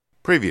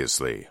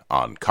Previously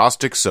on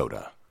Caustic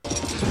Soda.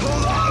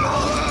 Hold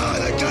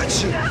on, I got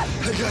you.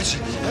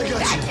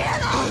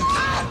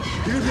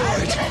 You're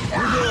right.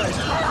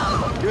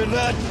 You're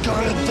not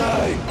gonna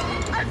die.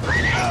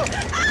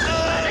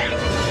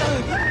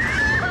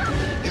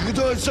 You can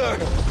do it, sir.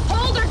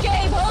 Hold her,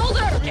 Gabe, hold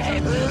her.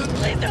 Gabe,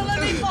 please don't let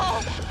me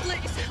fall.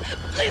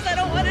 Please, I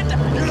don't want to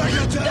die. You're not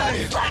gonna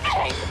die. Don't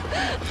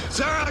let me.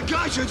 Sarah, I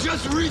got you.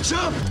 Just reach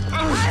up.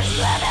 I'm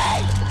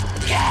living.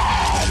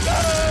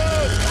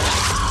 Gabe!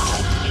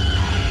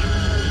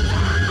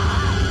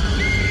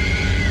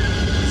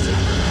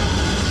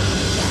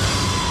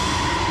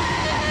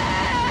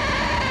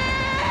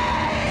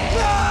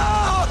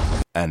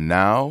 And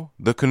now,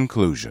 the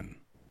conclusion.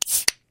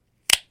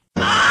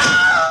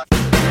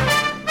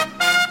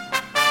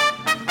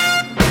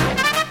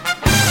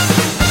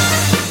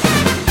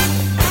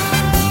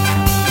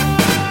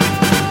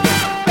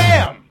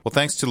 Well,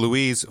 thanks to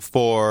Louise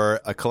for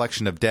a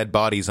collection of dead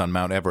bodies on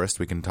Mount Everest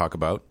we can talk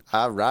about.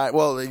 All right.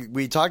 Well,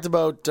 we talked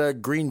about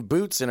green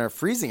boots in our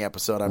freezing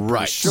episode, I'm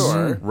pretty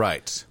sure.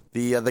 Right.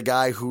 The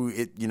guy who,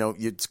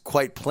 it's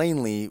quite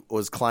plainly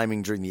was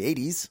climbing during the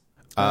 80s.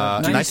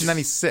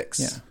 1996.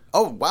 Yeah.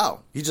 Oh,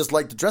 wow. He just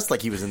liked to dress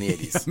like he was in the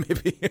 80s.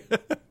 Maybe.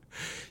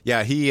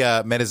 Yeah, he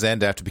met his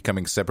end after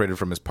becoming separated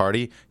from his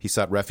party. He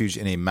sought refuge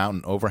in a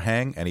mountain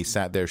overhang, and he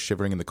sat there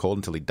shivering in the cold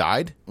until he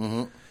died.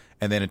 Mm-hmm.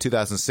 And then in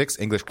 2006,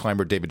 English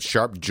climber David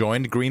Sharp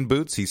joined Green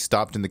Boots. He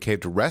stopped in the cave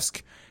to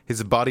rest.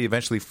 His body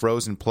eventually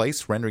froze in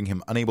place, rendering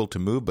him unable to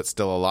move but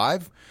still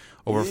alive.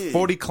 Over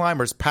 40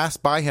 climbers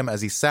passed by him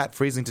as he sat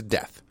freezing to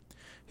death.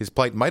 His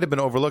plight might have been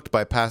overlooked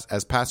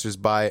as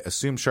passers-by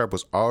assumed Sharp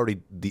was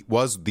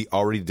the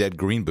already dead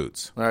Green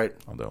Boots. All right.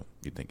 Although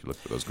you'd think you look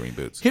for those Green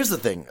Boots. Here's the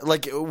thing.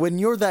 Like, when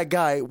you're that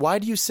guy, why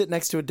do you sit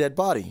next to a dead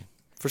body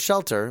for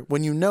shelter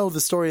when you know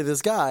the story of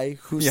this guy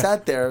who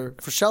sat there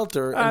for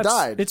shelter and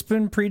died? It's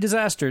been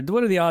pre-disaster.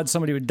 What are the odds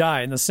somebody would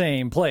die in the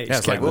same place? Yeah,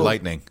 it's like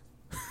lightning.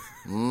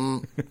 I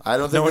don't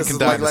think No one this can is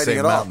die like in the lightning same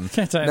at all. mountain.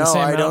 Can't die in the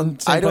same mountain,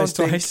 same place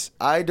think. twice.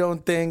 I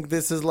don't think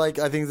this is like.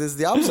 I think this is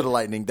the opposite of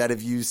lightning. That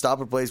if you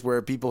stop a place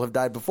where people have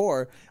died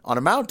before on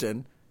a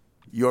mountain,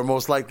 you're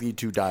most likely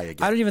to die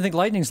again. I don't even think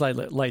lightning's like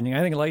lightning.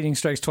 I think lightning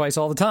strikes twice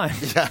all the time.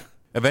 Yeah.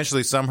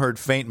 Eventually, some heard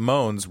faint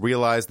moans,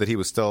 realized that he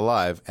was still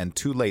alive, and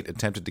too late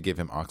attempted to give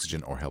him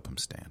oxygen or help him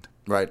stand.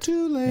 Right.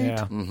 Too late.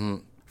 Yeah. Mm-hmm.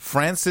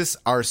 Frances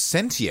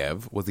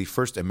Arsentiev was the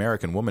first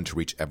American woman to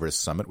reach Everest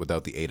summit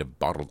without the aid of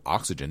bottled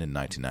oxygen in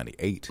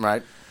 1998.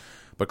 Right.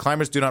 But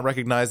climbers do not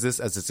recognize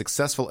this as a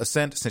successful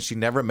ascent since she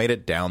never made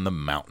it down the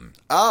mountain.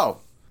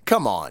 Oh,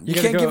 come on. You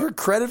gotta can't go- give her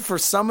credit for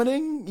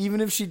summiting,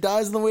 even if she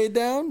dies on the way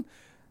down?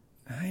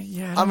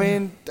 Yeah. I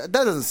mean, that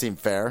doesn't seem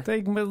fair.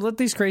 Let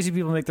these crazy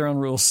people make their own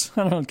rules.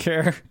 I don't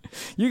care.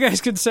 You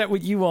guys can set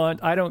what you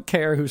want. I don't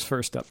care who's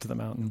first up to the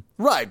mountain.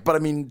 Right, but I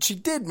mean, she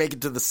did make it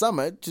to the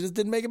summit. She just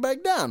didn't make it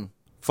back down.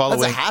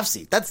 Following... That's a half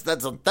C. That's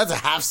a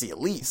half C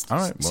at least. All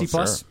right, well, C+.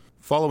 sure.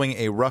 Following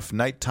a rough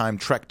nighttime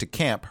trek to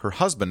camp, her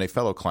husband, a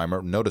fellow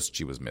climber, noticed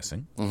she was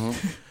missing.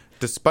 Mm-hmm.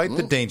 Despite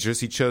the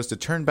dangers, he chose to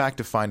turn back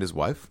to find his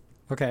wife.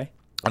 Okay.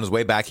 On his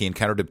way back, he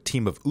encountered a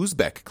team of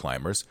Uzbek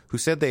climbers who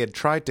said they had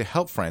tried to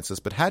help Frances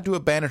but had to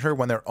abandon her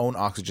when their own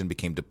oxygen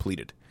became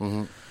depleted.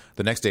 Mm-hmm.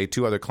 The next day,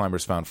 2 other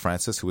climbers found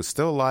Frances, who was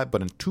still alive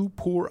but in too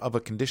poor of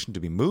a condition to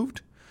be moved.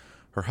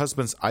 Her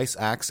husband's ice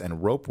axe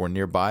and rope were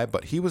nearby,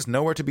 but he was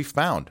nowhere to be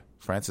found.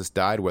 Frances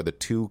died where the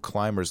 2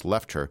 climbers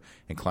left her,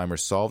 and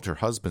climbers solved her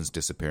husband's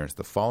disappearance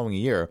the following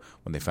year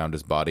when they found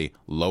his body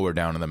lower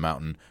down in the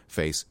mountain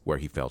face where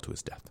he fell to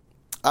his death.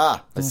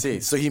 Ah, I see.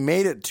 So he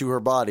made it to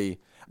her body.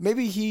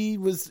 Maybe he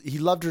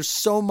loved her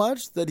so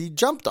much that he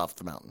jumped off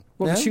the mountain.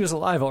 Well, Yeah? but she was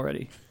alive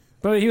already.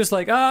 But he was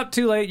like,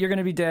 too late. You're going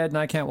to be dead, and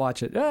I can't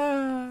watch it.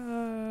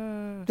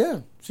 Yeah,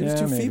 she was Yeah,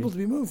 too maybe. feeble to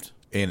be moved.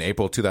 In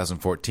April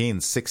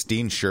 2014,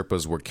 16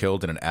 Sherpas were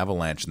killed in an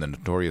avalanche in the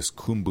notorious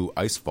Khumbu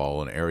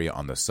Icefall, an area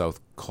on the South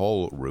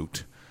Col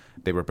route.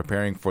 They were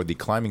preparing for the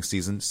climbing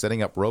season,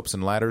 setting up ropes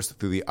and ladders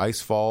through the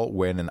icefall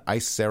when an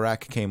ice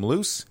serac came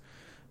loose.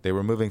 They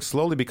were moving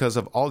slowly because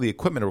of all the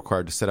equipment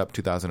required to set up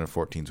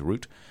 2014's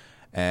route.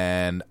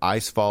 And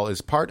Icefall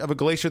is part of a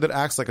glacier that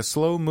acts like a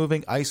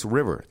slow-moving ice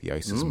river. The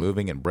ice is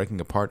moving and breaking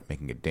apart,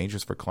 making it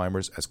dangerous for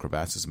climbers as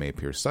crevasses may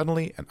appear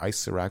suddenly, and ice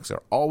seracs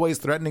are always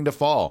threatening to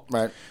fall.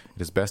 Right. It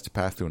is best to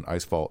pass through an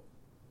icefall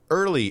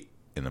early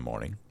in the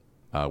morning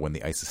when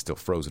the ice is still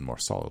frozen more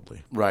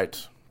solidly. Right.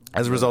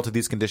 As a result of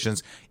these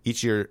conditions,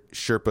 each year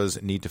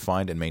Sherpas need to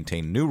find and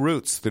maintain new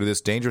routes through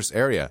this dangerous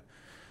area.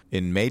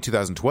 In May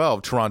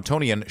 2012,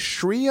 Torontonian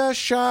Shreya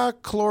Shah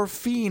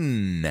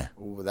Chlorfine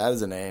Ooh, that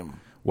is a name.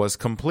 was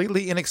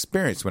completely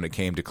inexperienced when it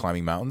came to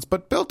climbing mountains,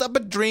 but built up a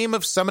dream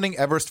of summiting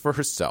Everest for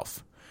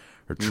herself.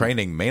 Her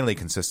training mainly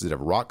consisted of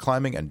rock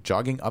climbing and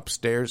jogging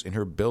upstairs in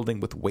her building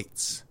with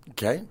weights.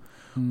 Okay.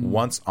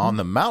 Once on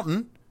the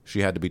mountain,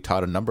 she had to be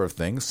taught a number of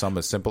things, some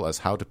as simple as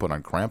how to put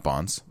on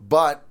crampons.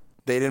 But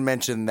they didn't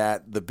mention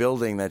that the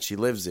building that she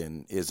lives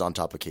in is on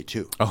top of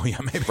K2. Oh, yeah,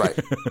 maybe. Right.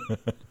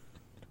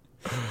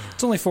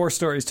 It's only 4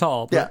 stories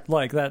tall, but Yeah.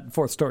 like that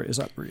 4th story is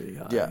up really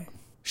high. Yeah.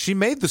 She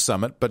made the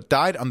summit, but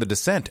died on the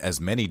descent,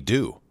 as many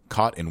do,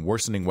 caught in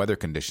worsening weather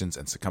conditions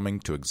and succumbing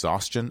to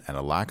exhaustion and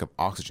a lack of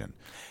oxygen.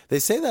 They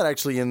say that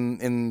actually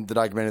in the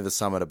documentary The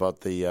Summit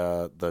about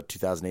the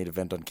 2008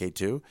 event on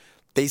K2.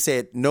 They say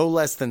it no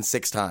less than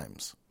 6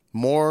 times.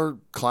 More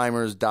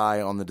climbers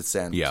die on the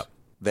descent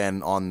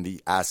than on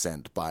the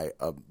ascent by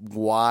a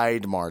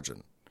wide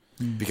margin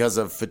because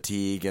of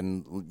fatigue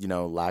and, you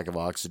know, lack of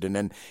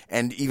oxygen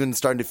and even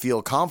starting to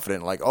feel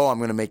confident, like, oh, I'm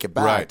going to make it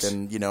back. Right.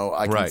 And, you know,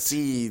 I can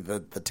see the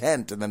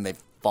tent, and then they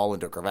fall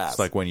into a crevasse. It's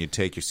like when you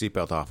take your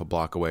seatbelt off a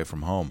block away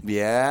from home.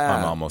 Yeah.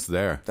 I'm almost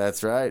there.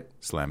 That's right.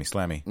 Slammy,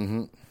 slammy.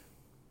 Mm-hmm.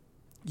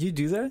 You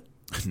do that?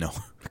 No.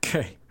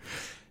 Okay.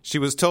 She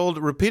was told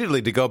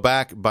repeatedly to go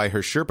back by her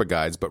Sherpa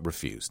guides, but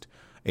refused.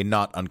 A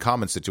not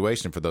uncommon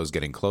situation for those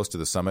getting close to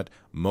the summit,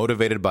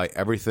 motivated by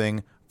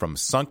everything from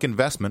sunk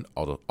investment,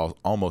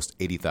 almost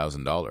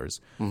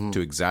 $80,000,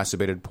 to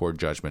exacerbated poor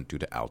judgment due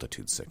to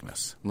altitude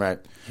sickness. Right.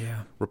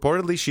 Yeah.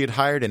 Reportedly, she had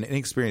hired an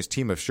inexperienced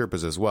team of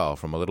Sherpas as well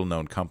from a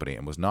little-known company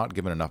and was not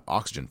given enough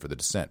oxygen for the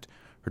descent.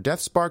 Her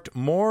death sparked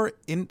more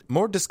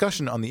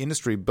discussion on the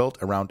industry built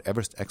around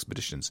Everest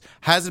expeditions.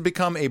 Has it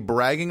become a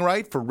bragging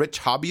right for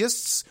rich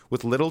hobbyists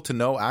with little to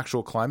no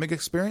actual climbing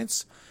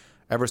experience?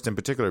 Everest in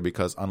particular,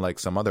 because unlike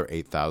some other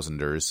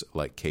 8,000ers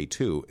like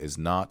K2, is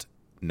not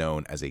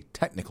known as a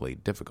technically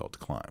difficult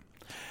climb.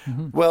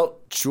 Mm-hmm. Well,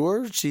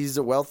 sure, she's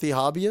a wealthy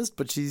hobbyist,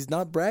 but she's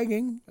not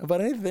bragging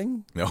about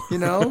anything. No. You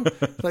know?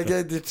 Like,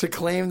 to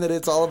claim that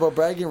it's all about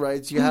bragging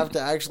rights, you have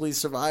to actually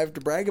survive to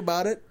brag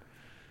about it.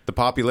 The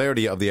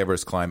popularity of the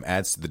Everest climb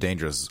adds to the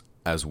dangers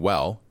as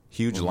well.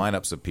 Huge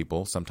lineups of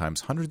people,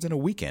 sometimes hundreds in a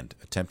weekend,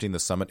 attempting the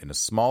summit in a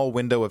small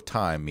window of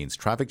time means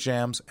traffic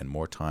jams and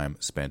more time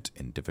spent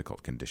in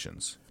difficult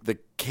conditions. The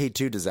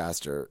K2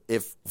 disaster,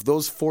 if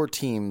those 4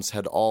 teams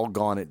had all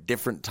gone at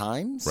different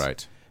times,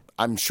 right,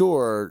 I'm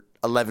sure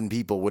 11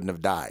 people wouldn't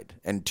have died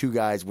and 2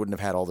 guys wouldn't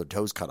have had all their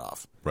toes cut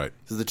off. Right.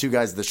 So the 2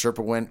 guys, the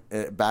Sherpa went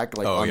back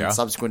on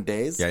subsequent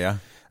days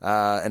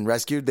and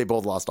rescued, they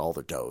both lost all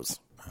their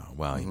toes. Oh,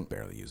 well, you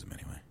barely use them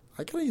anyway.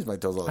 I can use my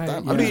toes all the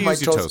time. What do you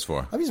use your toes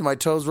for? I'm using my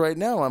toes right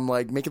now. I'm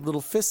like making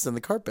little fists in the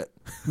carpet.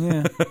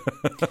 Yeah.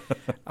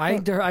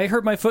 I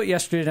hurt my foot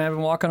yesterday, and I've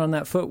been walking on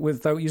that foot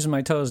without using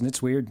my toes, and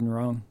it's weird and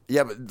wrong.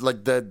 Yeah, but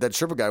like that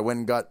Sherpa guy went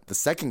and got the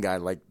second guy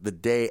like the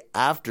day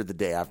after the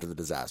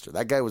disaster.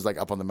 That guy was like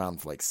up on the mountain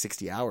for like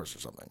 60 hours or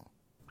something.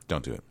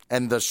 Don't do it.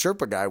 And the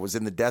Sherpa guy was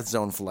in the death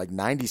zone for like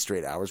 90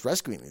 straight hours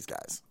rescuing these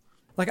guys.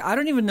 Like, I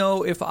don't even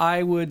know if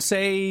I would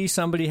say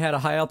somebody had a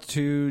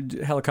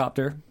high-altitude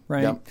helicopter,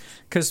 right?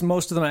 Because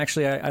most of them,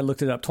 actually, I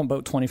looked it up,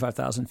 about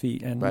 25,000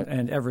 feet,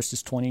 and Everest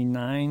is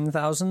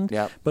 29,000.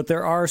 Yep. But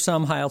there are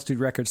some high-altitude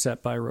records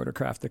set by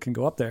rotorcraft that can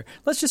go up there.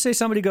 Let's just say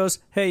somebody goes,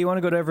 hey, you want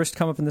to go to Everest,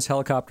 come up in this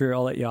helicopter,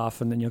 I'll let you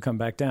off, and then you'll come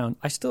back down.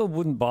 I still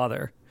wouldn't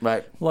bother.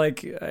 Right.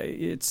 Like,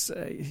 it's...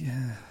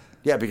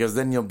 Yeah, because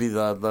then you'll be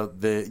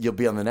you'll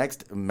be on the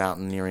next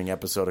mountaineering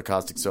episode of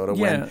Caustic Soda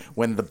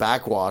when the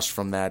backwash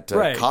from that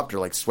copter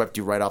like swept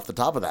you right off the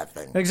top of that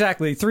thing.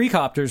 Exactly. 3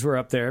 copters were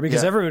up there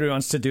because everybody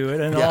wants to do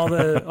it, and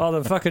all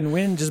the fucking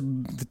wind just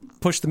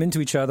pushed them into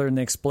each other and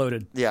they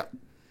exploded. Yeah.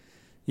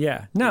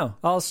 Yeah. No,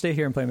 I'll stay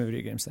here and play my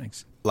video games.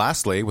 Thanks.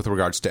 Lastly, with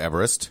regards to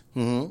Everest,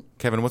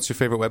 Kevin, what's your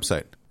favorite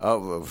website?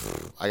 Oh,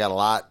 I got a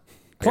lot.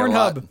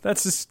 Pornhub.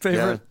 That's his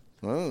favorite.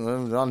 Yeah.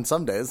 Well, on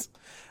some days.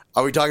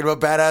 Are we talking about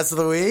Badass of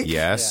the Week?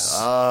 Yes.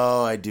 Yeah.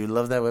 Oh, I do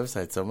love that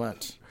website so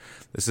much.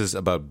 This is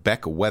about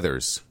Beck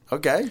Weathers.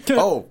 Okay.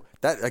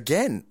 That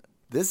again.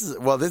 This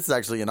is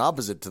actually an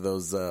opposite to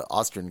those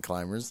Austrian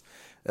climbers.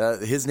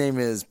 His name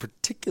is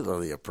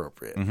particularly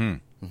appropriate.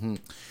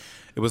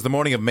 It was the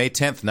morning of May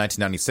 10th,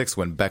 1996,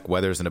 when Beck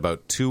Weathers and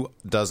about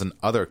 24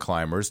 other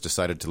climbers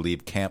decided to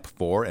leave Camp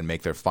 4 and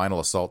make their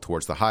final assault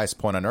towards the highest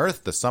point on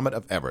Earth, the summit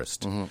of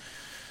Everest.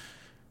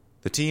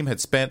 The team had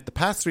spent the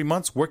past 3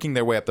 months working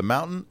their way up the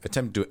mountain,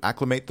 attempting to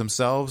acclimate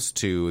themselves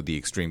to the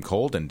extreme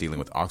cold and dealing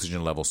with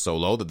oxygen levels so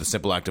low that the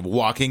simple act of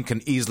walking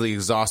can easily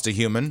exhaust a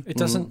human. It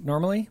doesn't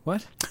normally?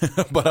 What?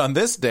 But on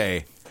this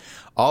day,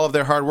 all of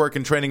their hard work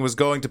and training was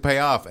going to pay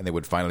off, and they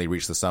would finally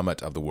reach the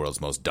summit of the world's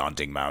most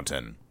daunting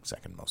mountain.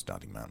 Second most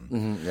daunting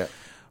mountain.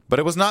 But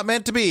it was not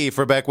meant to be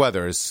for Beck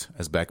Weathers.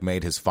 As Beck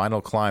made his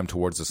final climb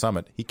towards the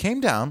summit, he came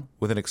down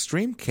with an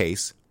extreme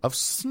case of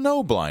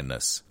snow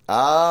blindness.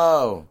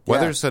 Oh.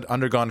 Weathers had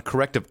undergone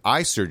corrective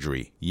eye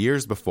surgery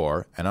years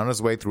before, and on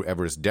his way through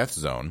Everest's death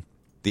zone,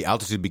 the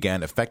altitude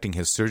began affecting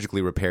his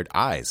surgically repaired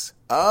eyes,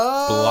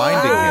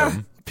 blinding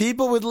him.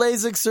 People with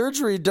LASIK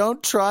surgery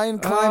don't try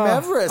and climb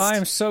Everest. I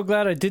am so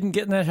glad I didn't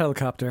get in that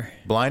helicopter.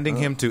 Blinding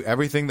him to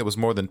everything that was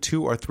more than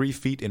 2 or 3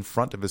 feet in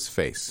front of his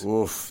face.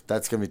 Oof,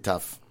 that's going to be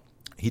tough.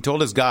 He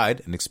told his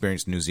guide, an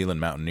experienced New Zealand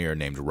mountaineer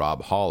named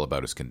Rob Hall,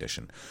 about his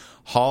condition.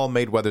 Hall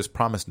made Weathers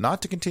promise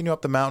not to continue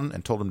up the mountain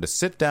and told him to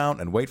sit down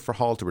and wait for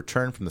Hall to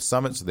return from the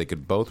summit so they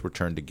could both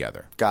return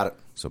together. Got it.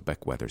 So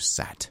Beck Weathers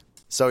sat.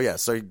 So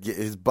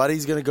his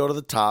buddy's going to go to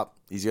the top.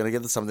 He's going to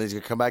get to something. He's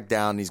going to come back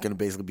down. And he's going to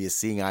basically be a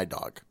seeing eye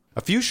dog.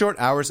 A few short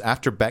hours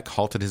after Beck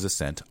halted his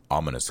ascent,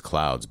 ominous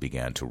clouds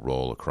began to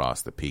roll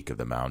across the peak of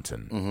the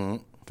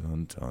mountain.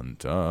 Dun, dun,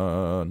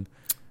 dun.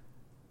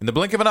 In the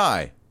blink of an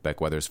eye, Beck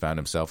Weathers found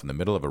himself in the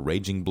middle of a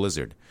raging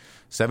blizzard.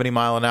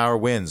 70-mile-an-hour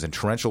winds and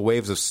torrential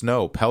waves of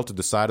snow pelted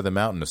the side of the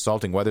mountain,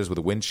 assaulting Weathers with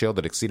a wind chill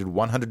that exceeded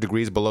 100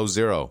 degrees below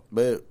zero.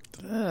 But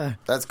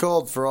that's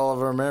cold for all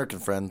of our American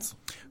friends.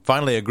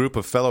 Finally, a group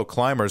of fellow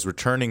climbers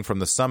returning from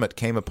the summit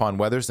came upon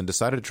Weathers and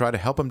decided to try to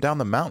help him down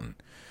the mountain.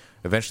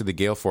 Eventually, the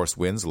gale-force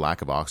winds,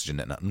 lack of oxygen,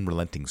 and an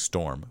unrelenting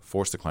storm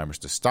forced the climbers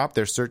to stop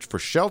their search for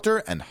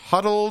shelter and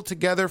huddle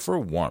together for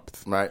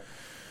warmth. Right.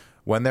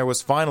 When there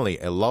was finally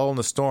a lull in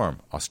the storm,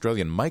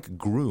 Australian Mike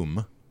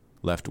Groom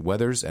left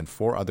Weathers and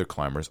 4 other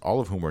climbers, all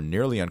of whom were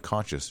nearly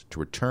unconscious, to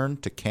return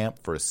to camp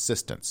for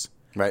assistance.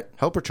 Right.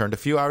 Help returned a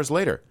few hours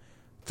later.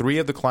 3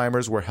 of the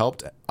climbers were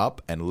helped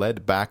up and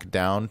led back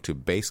down to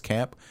base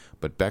camp,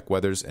 but Beck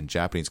Weathers and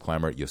Japanese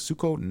climber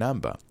Yasuko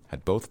Namba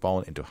had both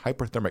fallen into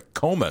hyperthermic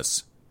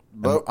comas.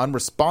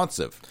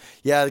 Unresponsive.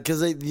 Yeah,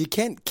 because you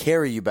can't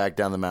carry you back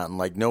down the mountain.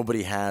 Like,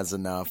 nobody has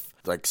enough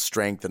like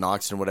strength and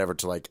oxygen, whatever,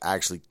 to like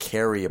actually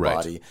carry a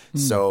body. Mm.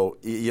 So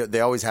they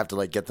always have to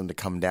like get them to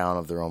come down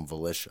of their own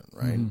volition,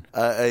 right?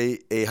 A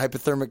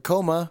hypothermic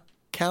coma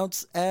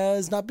counts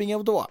as not being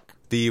able to walk.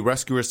 The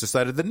rescuers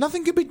decided that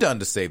nothing could be done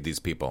to save these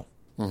people,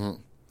 and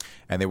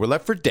they were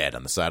left for dead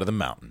on the side of the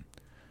mountain.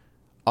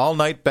 All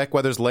night, Beck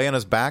Weathers lay on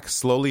his back,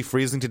 slowly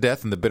freezing to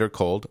death in the bitter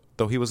cold.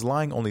 Though he was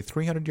lying only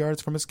 300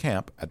 yards from his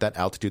camp, at that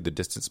altitude, the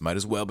distance might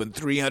as well have been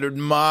 300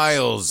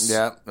 miles.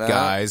 Yeah,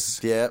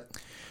 guys. Yeah.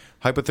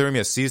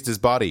 Hypothermia seized his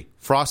body.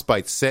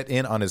 Frostbite set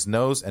in on his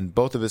nose and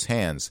both of his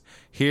hands.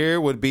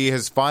 Here would be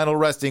his final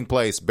resting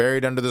place,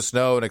 buried under the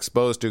snow and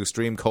exposed to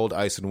extreme cold,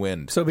 ice, and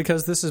wind. So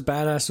because this is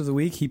Badass of the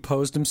Week, he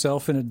posed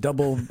himself in a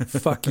double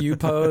fuck you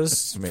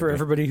pose for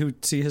everybody who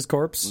see his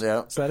corpse?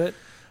 Yeah. Is that it?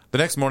 The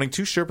next morning,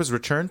 2 Sherpas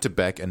returned to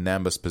Beck and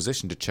Namba's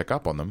position to check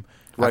up on them.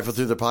 Rifle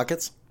through their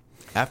pockets?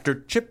 After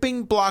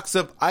chipping blocks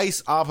of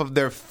ice off of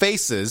their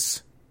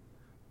faces,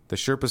 the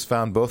Sherpas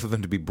found both of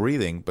them to be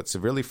breathing, but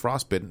severely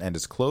frostbitten and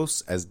as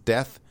close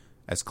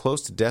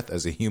to death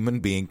as a human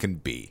being can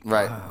be.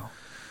 Right. Wow.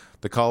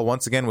 The call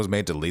once again was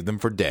made to leave them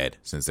for dead,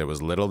 since there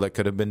was little that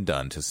could have been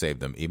done to save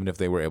them, even if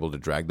they were able to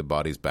drag the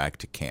bodies back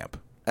to camp.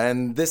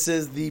 And this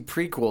is the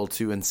prequel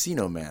to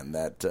Encino Man,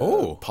 that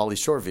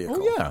Pauly Shore vehicle.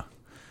 Oh, yeah.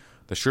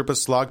 The Sherpas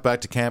slogged back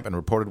to camp and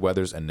reported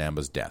Weathers and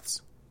Namba's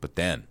deaths. But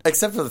then...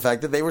 Except for the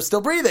fact that they were still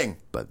breathing.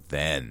 But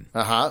then...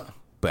 Uh-huh.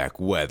 Beck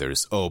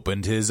Weathers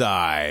opened his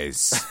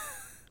eyes.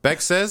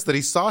 Beck says that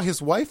he saw his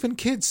wife and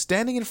kids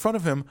standing in front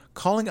of him,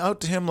 calling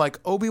out to him like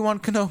Obi-Wan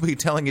Kenobi,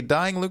 telling a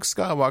dying Luke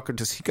Skywalker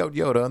to seek out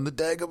Yoda on the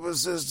Dagobah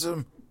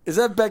system. Is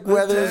that Beck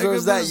Weathers or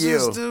is that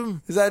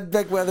you? Is that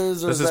Beck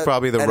Weathers or this is is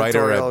probably the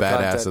writer at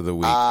Badass content? of the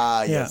Week.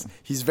 Ah, yes. Yeah.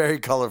 He's very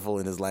colorful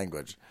in his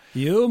language.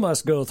 You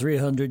must go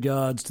 300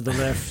 yards to the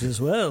left as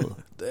well.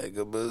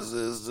 Dagobah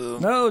system.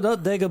 No,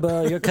 not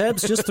Dagobah. Your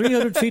camp's just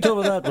 300 feet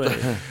over that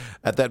way.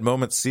 At that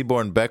moment,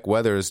 Seaborn Beck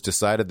Weathers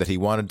decided that he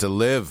wanted to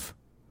live.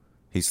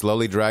 He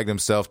slowly dragged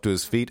himself to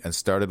his feet and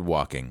started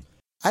walking.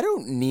 I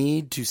don't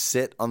need to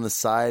sit on the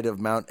side of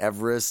Mount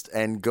Everest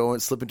and go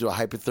and slip into a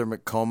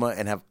hypothermic coma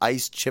and have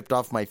ice chipped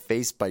off my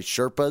face by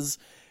Sherpas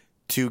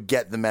to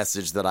get the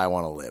message that I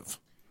want to live.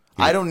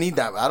 Yeah. I don't need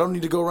that. I don't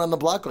need to go around the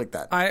block like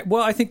that.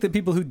 I think that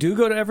people who do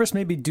go to Everest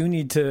maybe do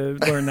need to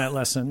learn that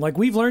lesson. Like,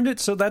 we've learned it,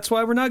 so that's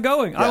why we're not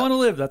going. Yeah. I want to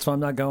live. That's why I'm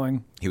not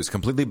going. He was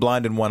completely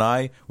blind in one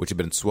eye, which had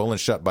been swollen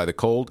shut by the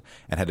cold,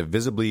 and had a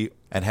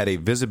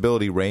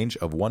visibility range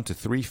of 1 to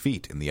 3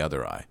 feet in the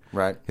other eye.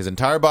 Right. His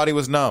entire body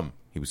was numb.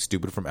 He was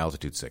stupid from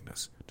altitude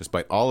sickness.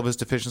 Despite all of his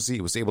deficiency,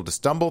 he was able to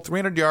stumble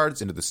 300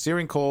 yards into the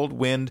searing cold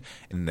wind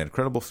in an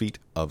incredible feat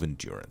of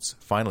endurance.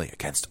 Finally,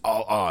 against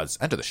all odds,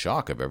 and to the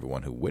shock of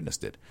everyone who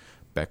witnessed it,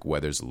 Beck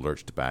Weathers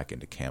lurched back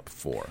into Camp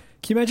 4.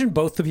 Can you imagine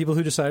both the people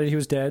who decided he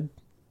was dead?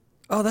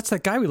 Oh, that's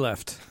that guy we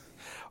left.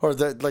 Or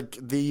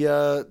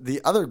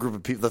the other group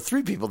of people, the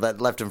 3 people that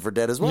left him for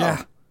dead as well.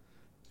 Yeah.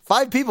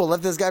 5 people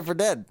left this guy for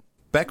dead.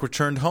 Beck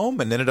returned home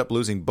and ended up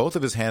losing both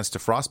of his hands to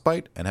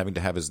frostbite and having to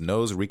have his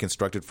nose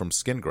reconstructed from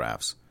skin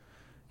grafts.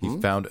 He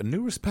found a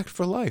new respect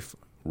for life,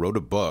 wrote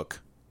a book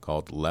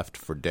called Left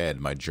for Dead,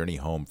 My Journey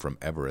Home from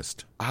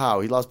Everest.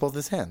 How? He lost both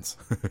his hands.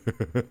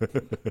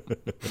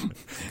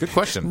 Good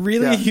question.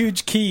 Really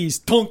huge keys.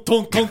 Tonk,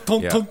 tonk, tonk,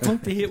 tonk, tonk,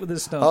 tonk, to hit with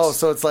his stones. Oh,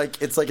 so it's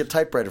like a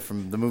typewriter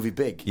from the movie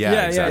Big.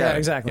 Yeah,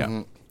 exactly.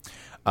 Yeah.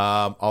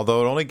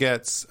 Although it only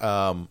gets 3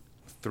 out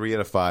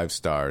of 5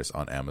 stars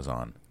on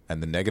Amazon. And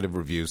the negative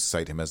reviews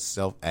cite him as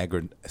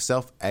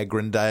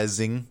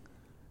self-aggrandizing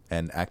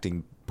and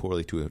acting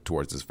poorly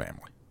towards his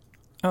family.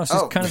 Oh, so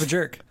he's kind of a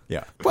jerk.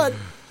 Yeah. But,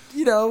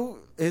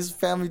 his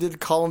family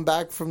did call him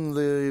back from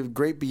the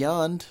great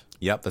beyond.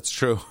 Yep, that's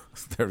true.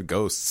 They're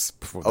ghosts.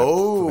 He's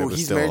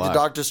married to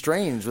Doctor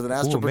Strange with an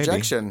astral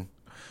projection. Maybe.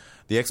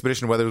 The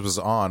expedition Weathers was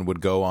on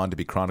would go on to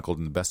be chronicled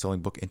in the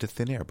best-selling book Into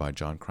Thin Air by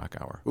John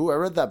Krakauer. Ooh, I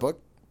read that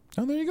book.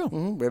 Oh, there you go.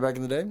 Mm-hmm. Way back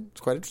in the day.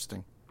 It's quite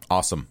interesting.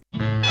 Awesome.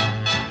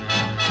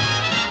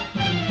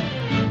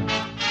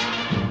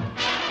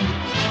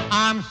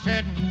 I'm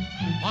sitting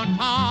on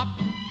top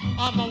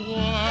of the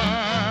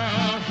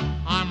world.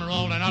 I'm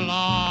rolling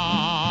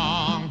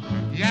along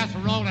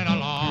rolling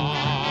along.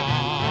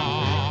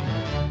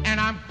 And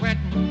I'm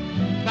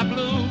quitting the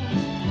blues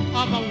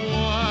of the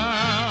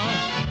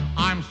world.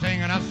 I'm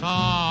singing a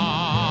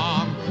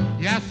song,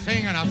 yes,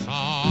 singing a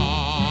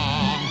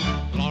song.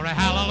 Glory,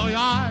 hallelujah,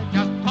 I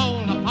just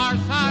told the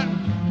parson,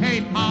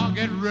 hey, Pa,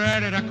 get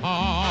ready to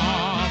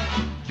call.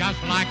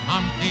 Just like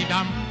Humpty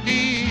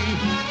Dumpty,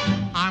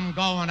 I'm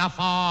going to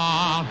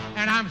fall.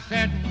 And I'm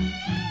sitting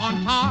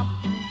on top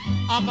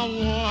of the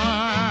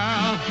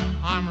world.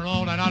 I'm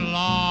rolling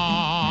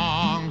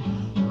along,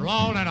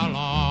 rolling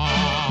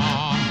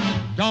along.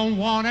 Don't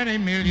want any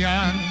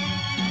million,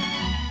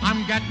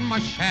 I'm getting my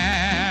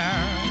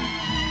share.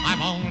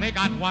 I've only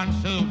got one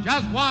suit,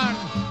 just one,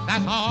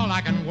 that's all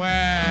I can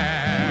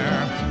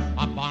wear.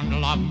 A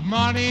bundle of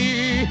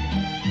money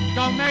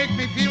don't make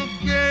me feel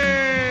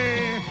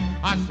gay.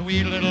 A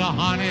sweet little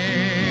honey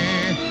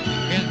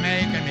is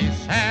making me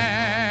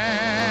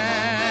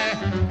sad.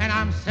 And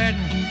I'm sitting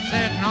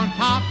on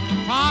top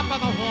of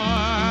the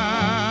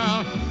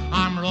world.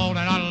 I'm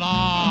rolling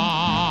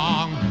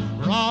along,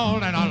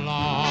 rolling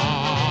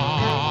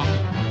along.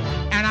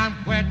 And I'm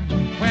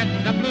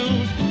quitting the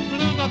blues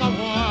of the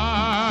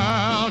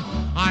world.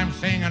 I'm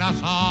singing a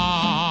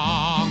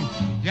song,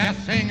 yes,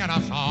 singing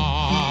a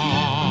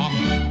song.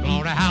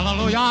 Glory,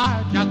 hallelujah,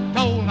 I just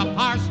told the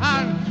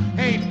parson,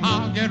 hey,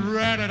 Pa, get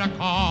ready to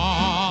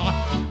call.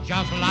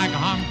 Just like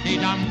Humpty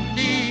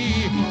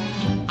Dumpty,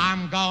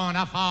 I'm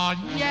gonna fall.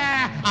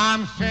 Yeah,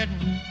 I'm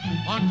sitting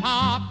on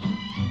top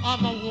of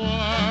the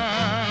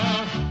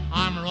world.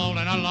 I'm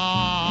rolling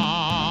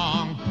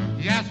along,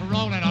 yes,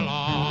 rolling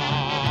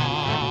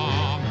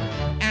along.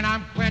 And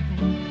I'm quitting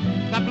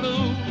the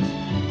blues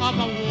of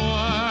the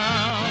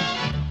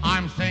world.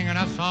 I'm singing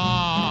a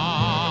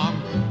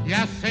song,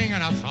 yes, singing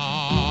a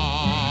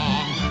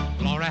song.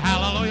 Glory,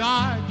 hallelujah,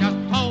 I just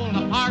told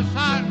the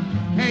parson,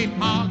 hey,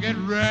 Pa, get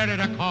ready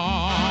to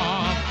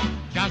call.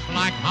 Just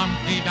like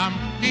Humpty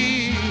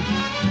Dumpty,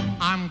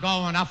 I'm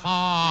going to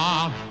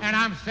fall. And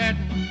I'm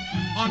sitting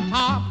on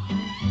top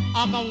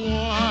of the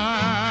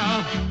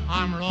world.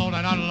 I'm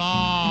rolling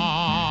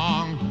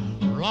along,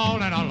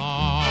 rolling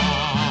along.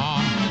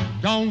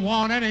 Don't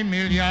want any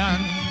million,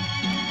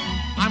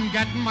 I'm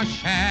getting my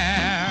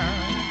share.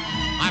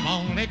 I've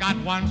only got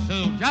one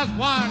suit, just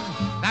one,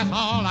 that's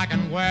all I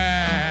can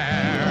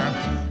wear.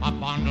 A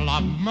bundle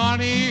of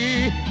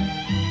money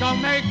don't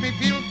make me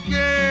feel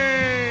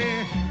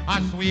gay.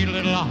 A sweet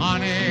little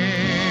honey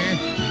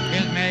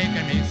is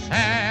making me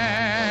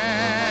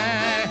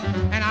sad.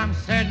 And I'm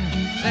sitting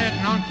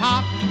on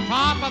top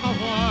of the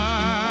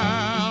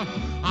world.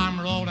 I'm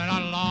rolling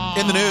along.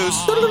 In the news.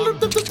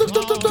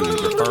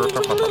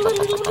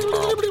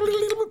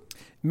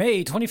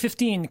 May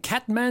 2015,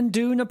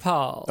 Kathmandu,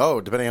 Nepal.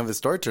 Oh, depending on how the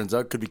story turns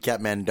out, could be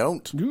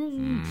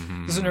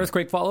Kathmandu. This is an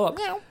earthquake follow-up.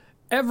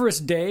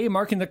 Everest Day,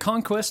 marking the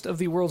conquest of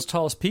the world's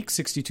tallest peak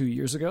 62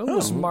 years ago,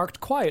 was marked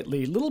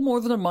quietly, little more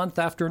than a month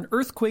after an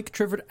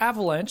earthquake-triggered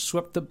avalanche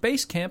swept the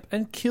base camp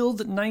and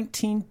killed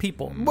 19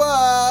 people.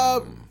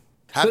 Whoa!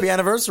 Happy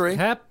anniversary.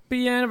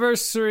 Happy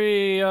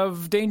anniversary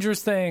of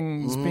dangerous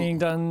things being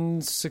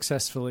done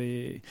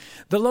successfully.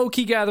 The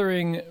low-key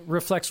gathering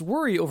reflects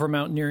worry over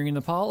mountaineering in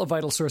Nepal, a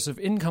vital source of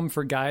income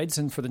for guides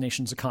and for the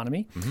nation's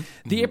economy.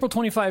 The April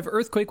 25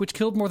 earthquake, which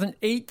killed more than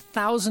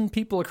 8,000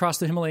 people across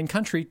the Himalayan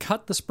country,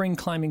 cut the spring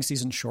climbing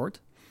season short.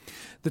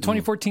 The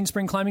 2014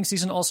 spring climbing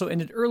season also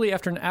ended early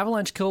after an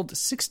avalanche killed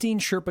 16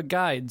 Sherpa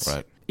guides.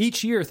 Right.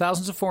 Each year,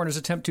 thousands of foreigners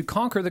attempt to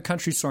conquer the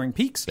country's soaring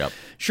peaks. Yep.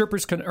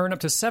 Sherpas can earn up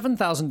to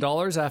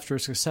 $7,000 after a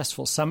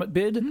successful summit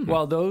bid,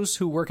 while those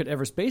who work at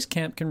Everest Base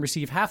Camp can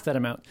receive half that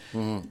amount.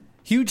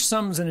 Huge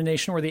sums in a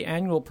nation where the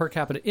annual per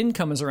capita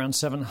income is around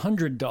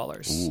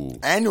 $700.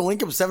 Annual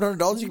income of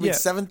 $700? You can make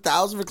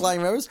 $7,000 for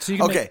climbing Everest? So you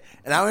can okay,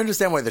 and now I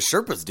understand why the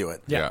Sherpas do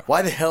it. Yeah.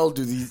 Why the hell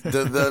do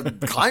the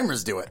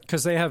climbers do it?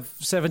 Because they have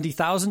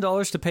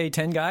 $70,000 to pay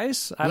 10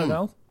 guys? I don't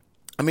know.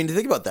 I mean, to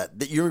think about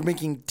that you're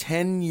making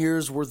 10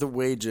 years worth of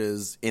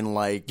wages in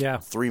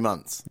 3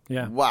 months.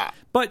 Yeah. Wow.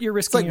 But you're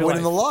It's risking like your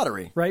winning life, the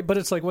lottery. right? But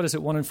it's like, what is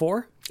it, 1 in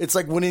 4? It's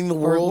like winning the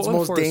world's one in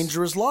most 4 is-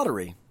 dangerous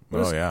lottery.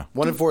 Oh, yeah.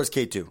 1 in 4 is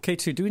K2.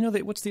 K2. Do we know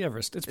that? What's the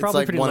Everest? It's It's probably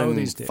like pretty 1 low in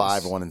these days.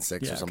 5 or 1 in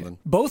 6 or Okay. something.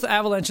 Both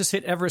avalanches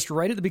hit Everest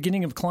right at the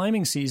beginning of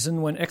climbing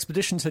season when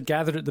expeditions had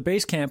gathered at the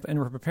base camp and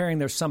were preparing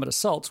their summit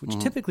assaults, which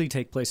typically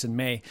take place in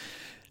May.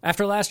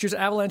 After last year's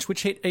avalanche,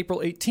 which hit April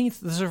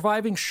 18th, the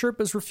surviving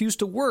Sherpas refused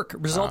to work,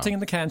 resulting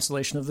in the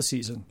cancellation of the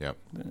season. Yep.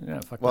 Yeah,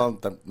 fuck Well,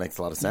 that makes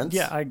a lot of sense.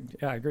 that. I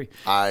agree.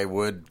 I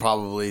would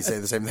probably say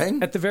the same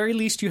thing. At the very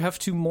least, you have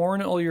to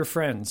mourn all your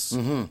friends,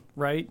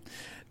 right?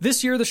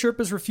 This year, the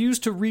Sherpas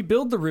refused to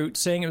rebuild the route,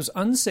 saying it was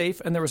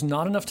unsafe and there was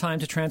not enough time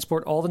to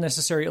transport all the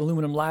necessary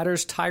aluminum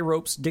ladders, tie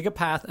ropes, dig a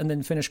path, and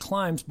then finish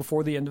climbs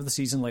before the end of the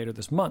season later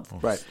this month.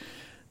 Right.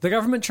 The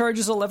government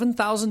charges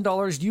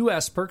 $11,000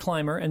 US per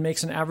climber and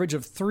makes an average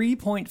of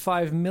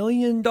 $3.5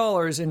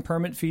 million in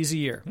permit fees a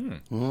year.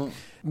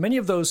 Many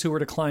of those who were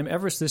to climb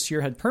Everest this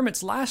year had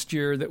permits last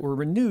year that were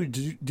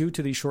renewed due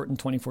to the shortened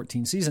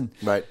 2014 season.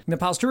 Right.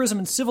 Nepal's Tourism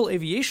and Civil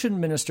Aviation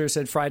Minister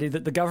said Friday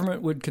that the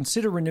government would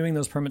consider renewing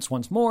those permits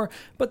once more,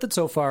 but that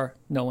so far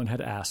no one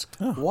had asked.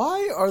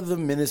 Why are the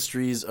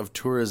ministries of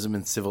tourism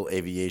and civil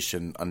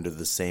aviation under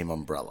the same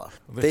umbrella?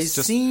 They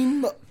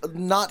seem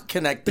not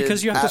connected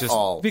at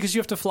all. Because you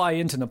have to fly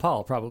into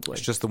Nepal, probably.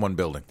 It's just the one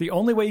building. The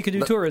only way you can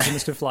do tourism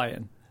is to fly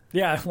in.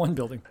 Yeah, one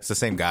building. It's the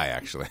same guy,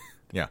 actually.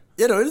 Yeah.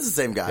 You know, it is the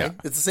same guy. Yeah.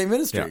 It's the same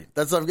ministry. Yeah.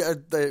 That's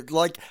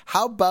like,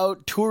 how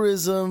about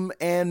tourism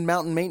and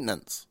mountain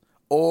maintenance?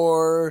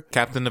 Or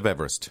Captain of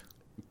Everest.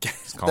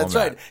 That's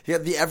right. Yeah,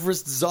 the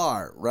Everest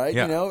Czar, right?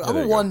 Yeah. You know, how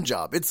about one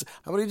job?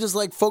 How about he just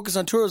like focus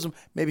on tourism?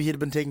 Maybe he'd have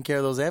been taking care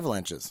of those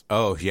avalanches.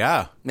 Oh,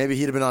 yeah. Maybe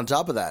he'd have been on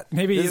top of that.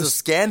 Maybe there's a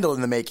scandal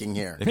in the making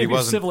here. If Maybe he it was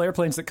wasn't, civil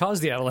airplanes that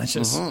caused the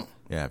avalanches.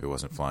 yeah, if he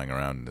wasn't flying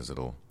around in his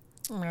little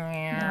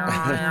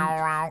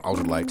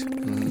ultralight.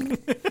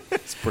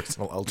 His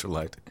personal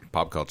ultralight.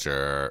 Pop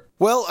culture.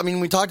 Well, I mean,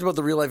 we talked about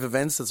the real life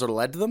events that sort of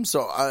led to them.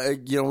 So,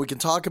 we can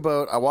talk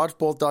about. I watched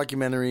both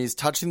documentaries,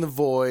 Touching the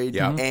Void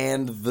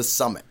and The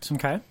Summit.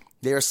 Okay.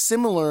 They are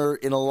similar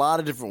in a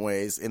lot of different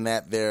ways in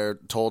that they're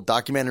told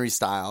documentary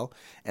style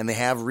and they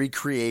have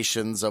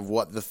recreations of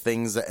what the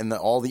things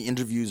all the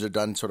interviews are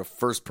done sort of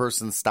first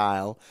person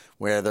style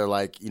where they're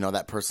like,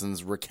 that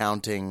person's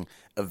recounting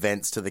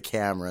events to the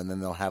camera and then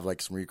they'll have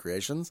like some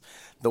recreations.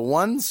 The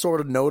one sort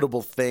of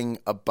notable thing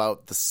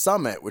about The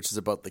Summit, which is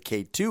about the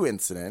K2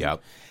 incident,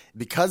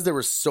 because there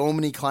were so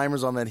many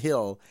climbers on that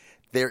hill,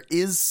 there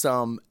is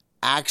some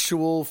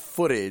actual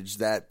footage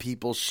that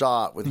people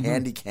shot with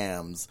handy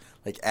cams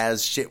like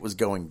as shit was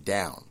going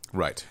down.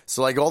 Right.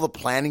 So like all the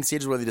planning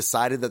stages where they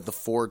decided that the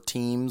 4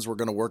 teams were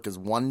going to work as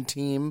one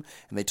team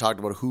and they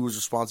talked about whose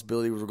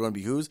responsibility was going to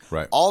be whose.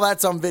 Right. All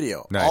that's on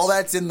video. Nice. All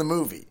that's in the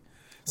movie.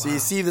 So you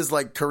see this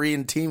like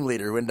Korean team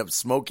leader who ended up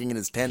smoking in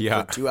his tent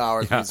for 2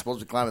 hours when he's supposed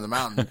to be climbing the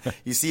mountain.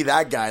 You see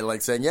that guy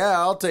like saying, yeah,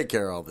 I'll take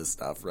care of all this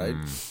stuff, right?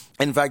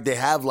 In fact, they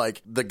have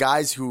like the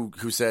guys who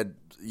said,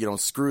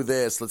 screw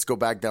this, let's go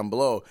back down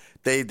below.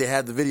 They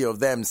had the video of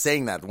them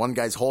saying that. One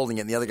guy's holding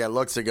it and the other guy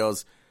looks and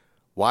goes,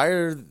 why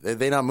are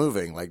they not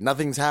moving? Like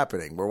nothing's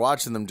happening. We're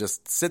watching them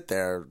just sit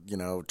there,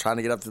 trying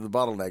to get up through the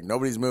bottleneck.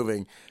 Nobody's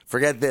moving.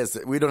 Forget this.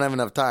 We don't have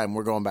enough time.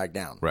 We're going back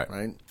down.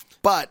 Right.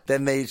 But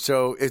then they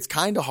show it's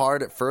kind of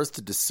hard at first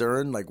to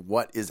discern like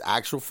what is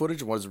actual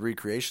footage and what is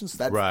recreation.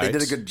 So they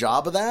did a good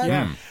job of that.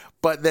 Yeah.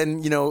 But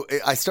then,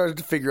 I started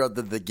to figure out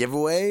that the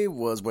giveaway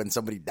was when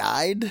somebody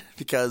died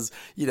because,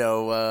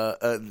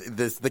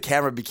 the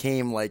camera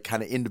became like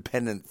kind of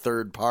independent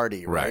third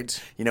party,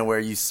 right? Where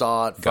you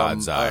saw it from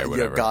God's eye or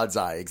whatever. God's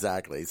eye,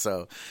 exactly.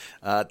 So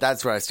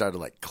that's where I started to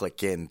like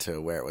click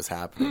into where it was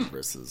happening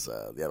versus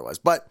the otherwise.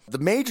 But the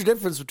major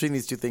difference between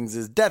these two things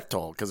is death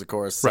toll because, of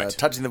course,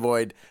 Touching the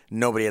Void,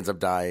 nobody ends up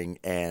dying.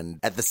 And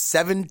at the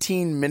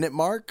 17-minute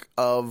mark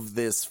of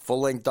this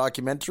full-length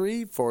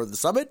documentary for The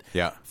Summit,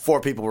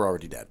 4 people were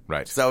already dead.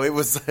 Right. So it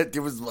was.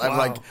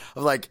 I'm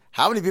like,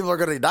 how many people are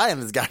going to die in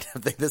this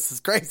goddamn thing? This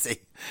is crazy.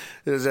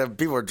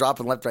 People are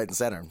dropping left, right, and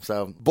center.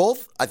 So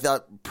both I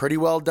thought pretty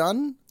well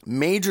done.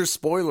 Major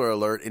spoiler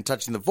alert in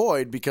Touching the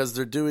Void because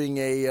they're doing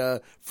a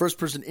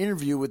first-person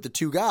interview with the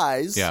 2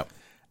 guys. Yeah.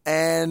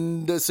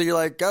 And so you're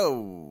like,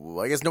 oh,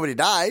 I guess nobody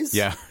dies.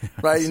 Yeah.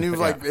 Right? And you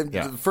like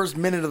the first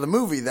minute of the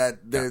movie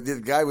that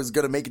the guy was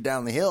going to make it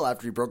down the hill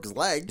after he broke his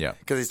leg. Yeah.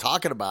 Because he's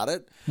talking about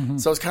it.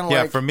 So it's kind of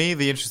Yeah, like. for me,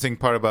 the interesting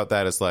part about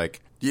that is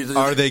like,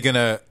 are they going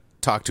to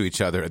talk to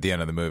each other at the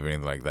end of the movie or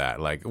anything like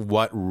that? Like,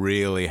 what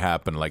really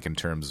happened, like, in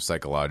terms of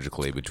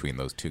psychologically between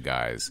those 2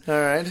 guys? All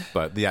right.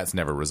 But that's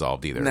never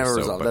resolved either. Never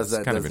resolved. That's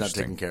kind of not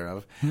taken care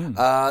of.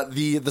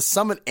 The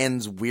Summit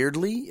ends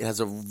weirdly. It has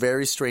a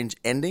very strange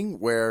ending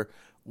where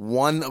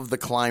one of the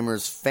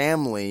climbers'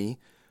 family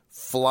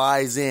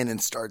flies in and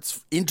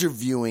starts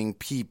interviewing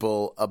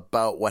people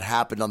about what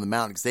happened on the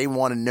mountain because they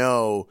want to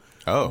know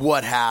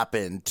what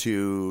happened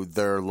to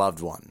their loved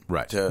one,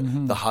 to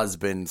the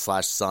husband /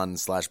 son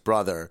 /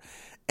 brother.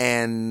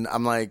 And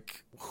I'm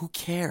like, who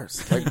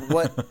cares? Like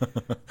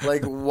what?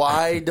 Like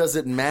why does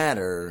it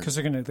matter? Because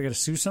they're gonna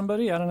sue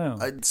somebody. I don't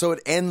know. So it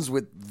ends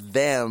with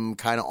them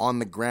kind of on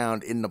the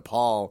ground in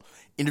Nepal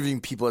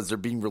interviewing people as they're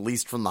being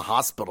released from the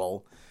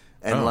hospital.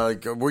 And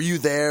like, were you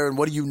there? And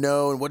what do you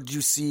know? And what did you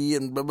see?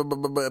 And blah, blah,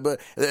 blah, blah, blah.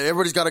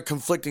 Everybody's got a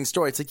conflicting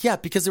story. It's like, yeah,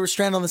 because they were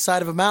stranded on the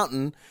side of a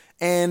mountain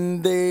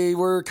and they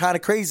were kind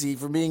of crazy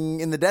for being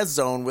in the death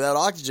zone without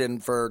oxygen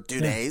for 2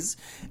 days.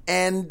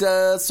 And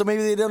so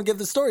maybe they don't get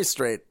the story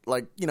straight.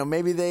 Like,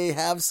 maybe they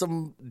have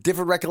some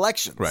different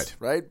recollections.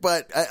 Right.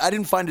 But I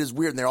didn't find it as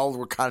weird. And they all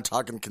were kind of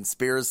talking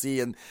conspiracy.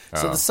 And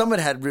so the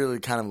Summit had really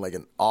kind of like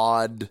an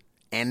odd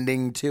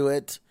ending to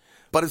it.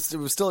 But it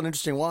was still an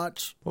interesting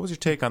watch. What was your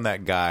take on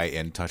that guy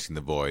in Touching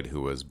the Void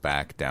who was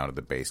back down at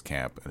the base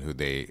camp and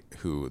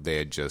who they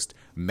had just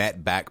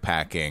met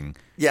backpacking?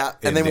 Yeah,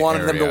 and they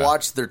wanted them to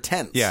watch their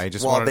tents. Yeah, he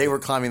just while they were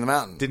climbing the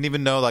mountain. Didn't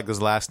even know like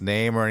his last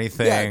name or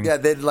anything. Yeah,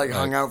 they'd like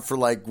hung out for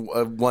like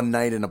one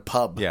night in a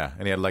pub. Yeah,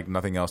 and he had like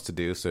nothing else to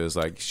do, so he was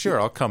like, "Sure,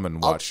 I'll come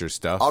and watch your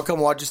stuff. I'll come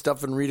watch your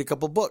stuff and read a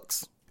couple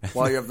books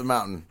while you're up the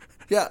mountain."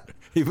 Yeah.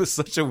 He was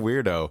such a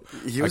weirdo.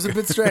 He was a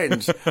bit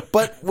strange.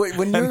 But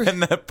when you're... And then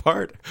that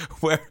part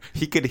where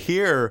he could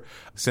hear...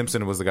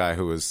 Simpson was the guy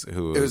who was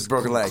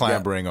broken leg,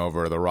 clambering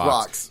over the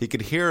rocks. He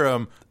could hear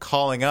him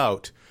calling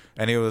out,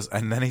 and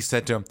then he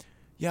said to him,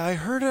 "Yeah, I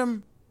heard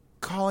him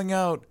calling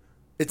out.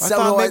 I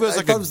thought maybe it was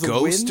like a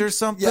ghost or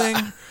something,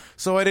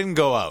 so I didn't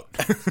go out."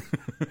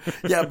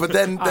 Yeah, but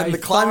then the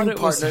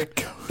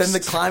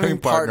climbing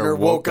partner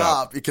woke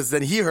up because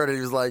then he heard it.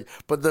 He was like,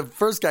 but the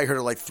first guy heard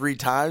it like 3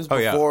 times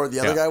before the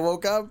other guy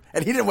woke up,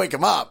 and he didn't wake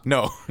him up.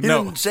 No, he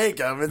didn't shake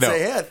him and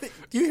say, "Hey,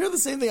 do you hear the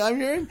same thing I'm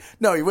hearing?"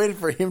 No, he waited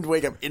for him to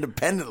wake up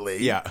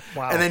independently. Yeah,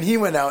 wow. And then he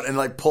went out and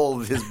like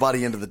pulled his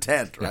buddy into the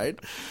tent. Right?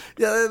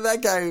 Yeah,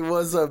 that guy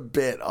was a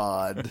bit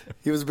odd.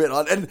 He was a bit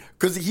odd, and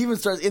because he even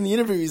starts in the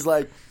interview, he's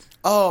like,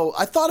 "Oh,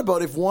 I thought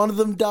about if one of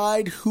them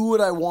died, who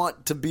would I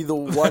want to be the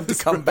one to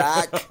come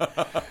back?"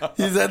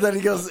 He said that.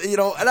 He goes,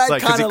 and I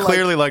kind of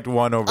clearly liked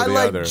one over the other.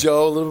 I liked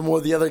Joe a little bit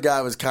more. The other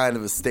guy was kind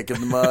of a stick in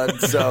the mud.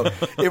 So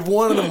if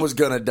one of them was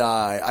going to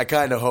die, I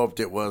kind of hoped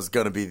it was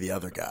going to be the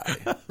other guy,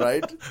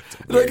 right?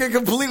 Like a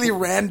completely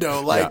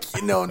rando,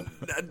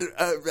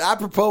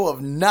 apropos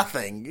of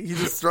nothing. He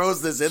just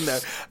throws this in there.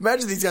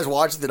 Imagine these guys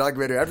watching the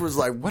documentary afterwards,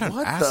 like, what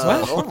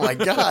the? Oh my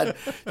God!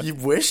 You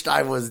wished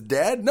I was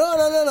dead?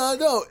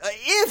 No.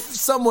 If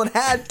someone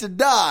had to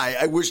die,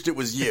 I wished it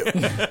was you.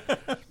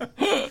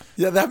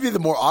 Yeah, that'd be the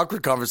more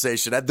awkward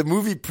conversation at the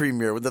movie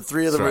premiere when the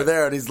 3 of them were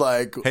there, and he's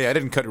like, "Hey, I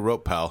didn't cut your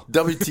rope, pal."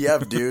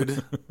 WTF,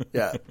 dude?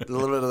 Yeah, a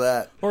little bit of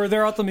that. Or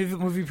they're at the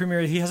movie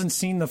premiere. He hasn't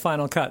seen the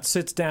final cut.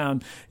 Sits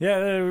down. Yeah,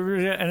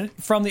 and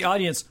from the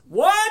audience,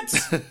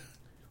 what?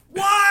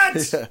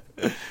 What? Yeah.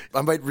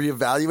 I might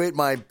reevaluate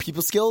my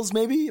people skills.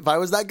 Maybe if I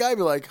was that guy, I'd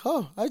be like,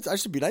 "Oh, I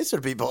should be nicer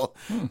to people."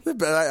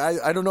 But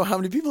I don't know how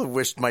many people have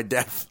wished my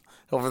death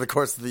over the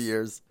course of the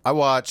years. I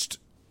watched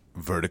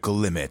Vertical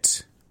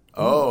Limit.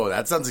 Oh,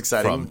 that sounds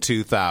exciting. From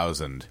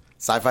 2000.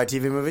 Sci-fi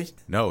TV movie?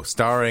 No,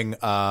 starring,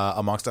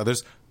 amongst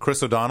others,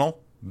 Chris O'Donnell,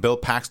 Bill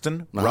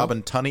Paxton,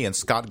 Robin Tunney, and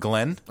Scott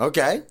Glenn.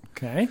 Okay.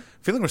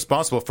 Feeling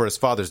responsible for his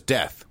father's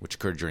death, which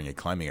occurred during a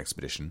climbing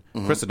expedition,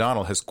 Chris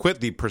O'Donnell has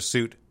quit the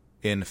pursuit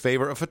in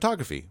favor of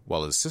photography,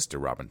 while his sister,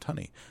 Robin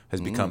Tunney,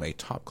 has become a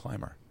top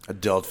climber.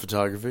 Adult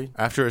photography?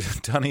 After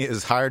Tunney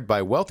is hired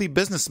by wealthy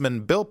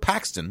businessman Bill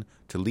Paxton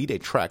to lead a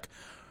trek,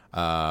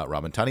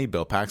 Robin Tunney,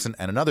 Bill Paxton,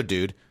 and another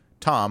dude,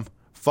 Tom,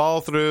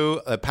 fall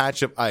through a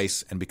patch of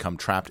ice and become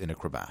trapped in a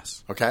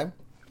crevasse. Okay.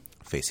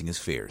 Facing his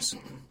fears,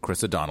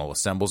 Chris O'Donnell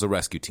assembles a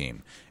rescue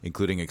team,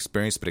 including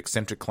experienced but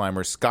eccentric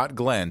climber Scott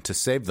Glenn, to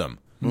save them.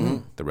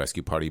 The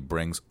rescue party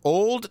brings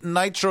old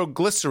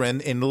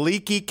nitroglycerin in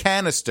leaky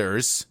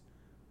canisters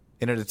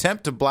in an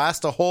attempt to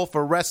blast a hole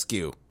for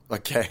rescue.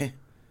 Okay.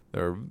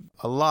 There are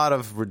a lot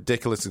of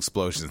ridiculous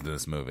explosions in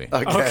this movie.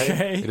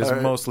 Okay. It is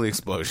mostly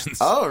explosions.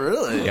 Oh,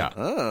 really? Yeah.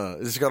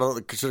 Should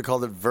have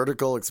called it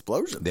vertical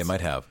explosions. They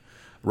might have.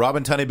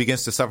 Robin Tunney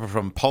begins to suffer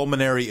from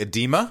pulmonary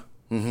edema.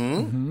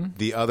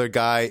 The other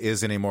guy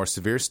is in a more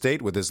severe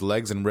state with his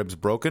legs and ribs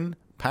broken.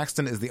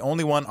 Paxton is the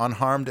only one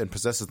unharmed and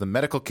possesses the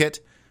medical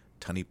kit.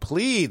 Tunney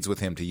pleads with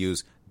him to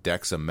use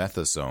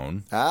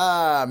dexamethasone.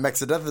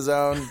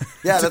 Mexadethasone.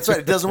 Yeah, that's right.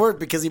 It doesn't work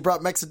because he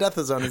brought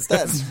mexadethasone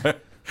instead.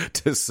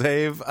 To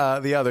save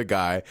the other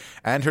guy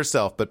and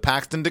herself, but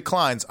Paxton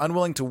declines,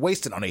 unwilling to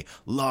waste it on a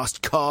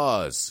lost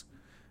cause.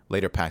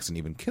 Later, Paxton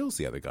even kills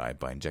the other guy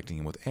by injecting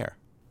him with air.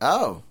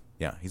 Oh.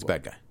 Yeah, he's a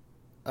bad guy.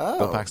 Oh.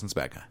 Bill Paxton's a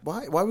bad guy.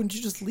 Why wouldn't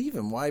you just leave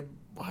him? Why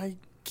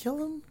kill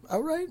him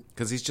outright?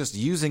 Because he's just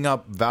using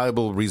up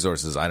valuable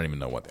resources. I don't even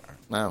know what they are.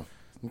 Oh.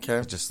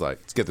 Okay. Just like,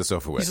 let's get this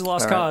over with. He's a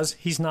lost cause.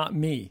 He's not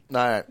me. All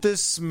right.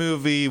 This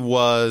movie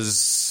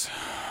was...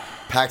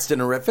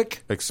 Paxton-orific?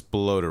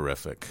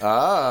 Exploderific.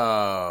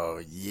 Oh,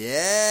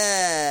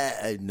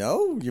 yeah.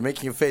 No? You're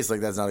making a face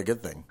like that's not a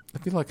good thing.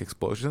 If you like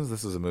explosions,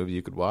 this is a movie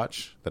you could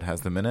watch that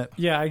has them in it.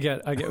 Yeah, I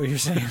get what you're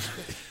saying.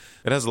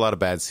 It has a lot of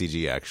bad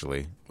CG,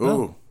 actually.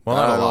 Ooh. Well,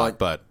 not a lot,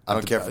 but I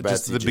don't care for bad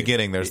just CG. at the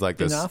beginning, there's like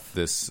Enough?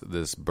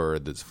 this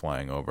bird that's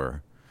flying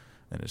over,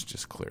 and it's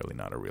just clearly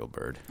not a real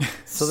bird.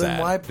 So then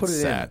why put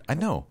it in? I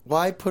know.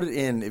 Why put it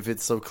in if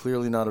it's so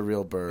clearly not a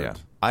real bird? Yeah.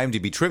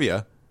 IMDb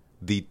trivia: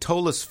 the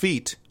toeless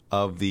feet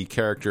of the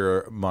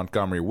character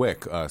Montgomery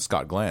Wick,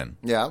 Scott Glenn,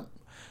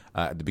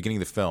 at the beginning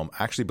of the film,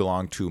 actually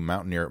belonged to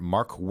mountaineer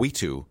Mark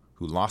Wheatu,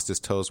 who lost his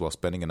toes while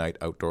spending a night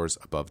outdoors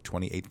above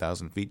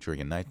 28,000 feet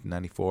during a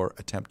 1994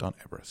 attempt on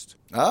Everest.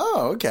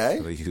 Oh, okay.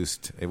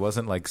 So it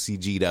wasn't like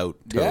CG'd out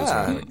toes. Or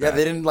anything like that.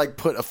 They didn't like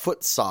put a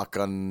foot sock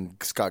on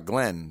Scott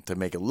Glenn to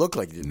make it look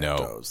like he didn't have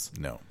toes.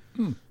 No.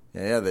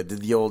 Yeah, they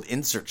did the old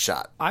insert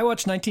shot. I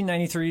watched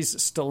 1993's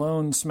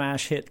Stallone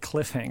smash hit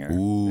Cliffhanger.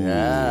 Ooh.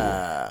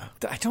 Yeah.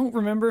 I don't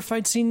remember if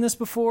I'd seen this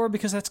before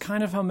because that's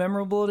kind of how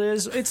memorable it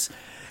is.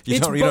 You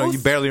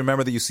barely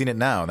remember that you've seen it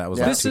now. That was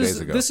like 2 days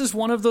ago. This is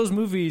one of those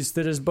movies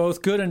that is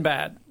both good and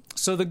bad.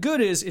 So the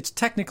good is it's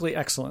technically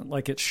excellent.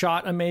 Like, it's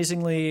shot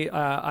amazingly.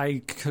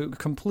 I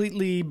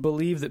completely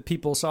believe that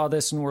people saw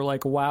this and were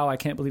like, wow, I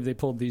can't believe they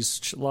pulled a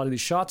lot of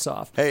these shots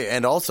off. Hey,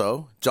 and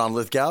also, John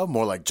Lithgow,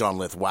 more like John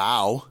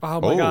Lithwow.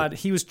 Oh, my God.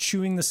 He was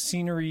chewing the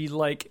scenery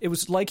like... It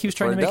was like he was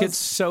trying to make it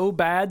so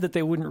bad that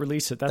they wouldn't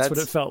release it. That's what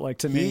it felt like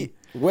to me.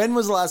 When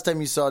was the last time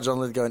you saw John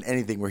Lithgow in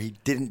anything where he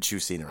didn't chew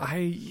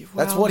scenery?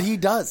 That's what he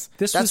does.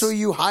 That's what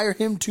you hire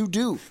him to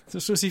do.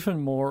 This was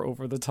even more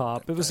over the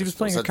top. He was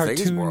playing a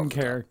cartoon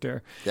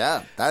character.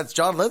 Yeah, that's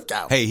John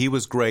Lithgow. Hey, he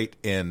was great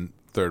in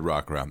Third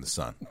Rock Around the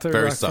Sun.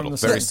 Very subtle.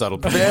 Very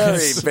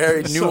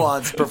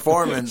nuanced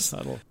performance.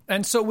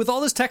 And so with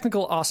all this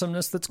technical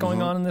awesomeness that's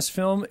going on in this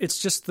film, it's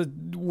just the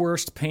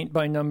worst paint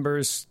by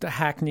numbers, the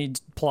hackneyed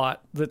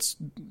plot that's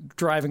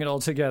driving it all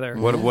together.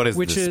 What is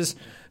Which this? is,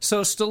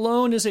 so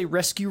Stallone is a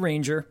rescue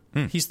ranger.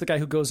 He's the guy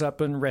who goes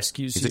up and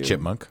rescues you. He's a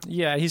chipmunk.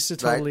 Yeah, he's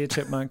totally a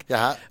chipmunk.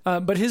 Yeah.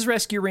 But his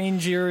rescue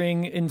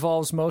rangering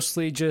involves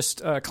mostly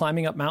just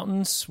climbing up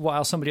mountains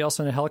while somebody else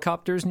in a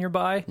helicopter is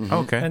nearby.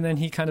 Okay. And then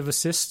he kind of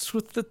assists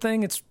with the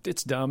thing.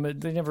 It's dumb.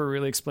 They never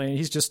really explain it.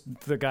 He's just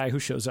the guy who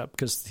shows up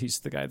because he's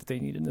the guy that they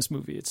need in this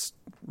movie. It's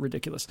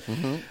ridiculous.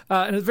 And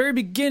at the very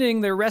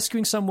beginning, they're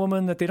rescuing some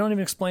woman that they don't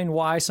even explain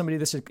why somebody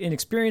this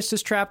inexperienced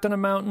is trapped on a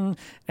mountain.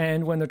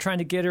 And when they're trying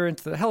to get her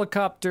into the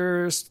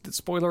helicopters,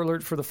 spoiler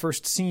alert for the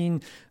first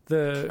scene,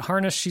 the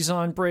harness she's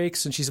on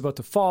breaks and she's about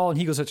to fall, and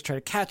he goes out to try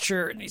to catch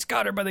her, and he's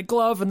got her by the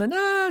glove, and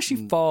then she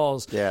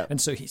falls. Yeah.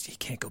 And so he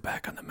can't go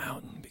back on the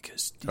mountain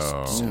because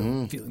he's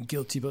feeling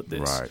guilty about this.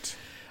 Right.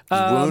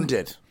 He's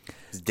wounded.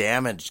 He's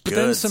damaged. But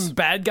then some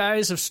bad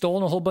guys have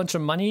stolen a whole bunch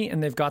of money,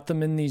 and they've got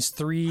them in these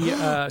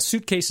 3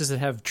 suitcases that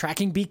have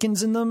tracking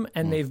beacons in them,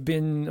 and they've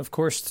been, of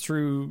course,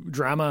 through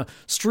drama,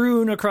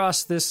 strewn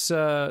across this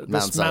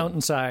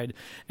mountainside,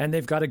 and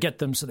they've got to get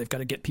them, so they've got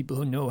to get people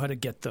who know how to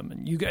get them.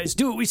 And you guys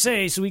do what we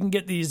say so we can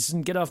get these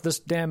and get off this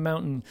damn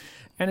mountain.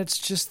 And it's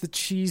just the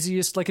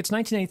cheesiest. Like, it's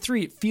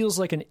 1983. It feels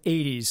like an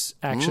 80s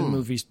action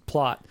movie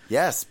plot.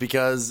 Yes,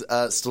 because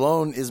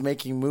Stallone is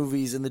making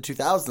movies in the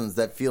 2000s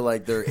that feel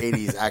like they're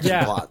 80s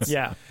action plots.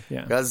 Yeah.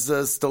 Because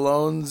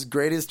Stallone's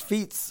greatest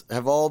feats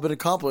have all been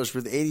accomplished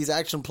with 80s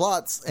action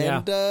plots.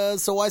 And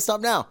so why stop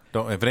now?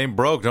 If it ain't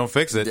broke, don't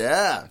fix it.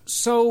 Yeah.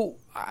 So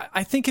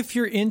I think if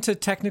you're into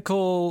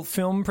technical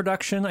film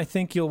production, I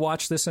think you'll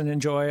watch this and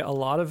enjoy a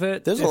lot of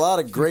it. There's a lot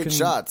of great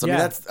shots. I mean,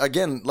 that's,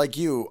 again, like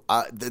you,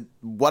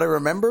 what I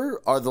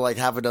remember are the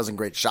half a dozen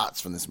great shots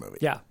from this movie.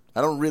 Yeah.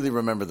 I don't really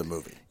remember the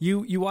movie.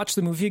 You watch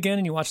the movie again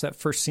and you watch that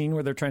first scene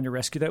where they're trying to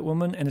rescue that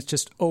woman, and it's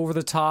just over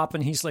the top,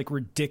 and he's like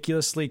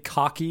ridiculously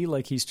cocky,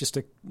 like he's just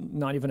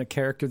not even a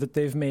character that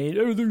they've made.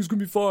 Everything's going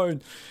to be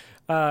fine.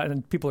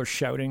 And people are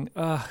shouting,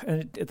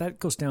 and that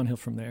goes downhill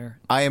from there.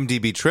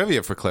 IMDb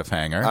trivia for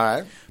Cliffhanger. All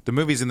right. The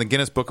movie's in the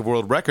Guinness Book of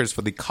World Records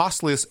for the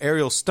costliest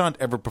aerial stunt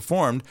ever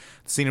performed.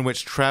 The scene in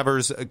which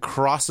Travers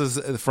crosses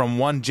from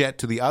one jet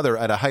to the other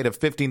at a height of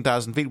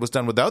 15,000 feet was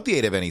done without the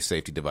aid of any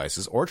safety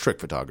devices or trick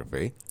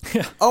photography.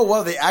 Oh,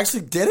 wow, they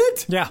actually did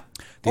it? Yeah.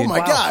 Oh, my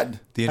God.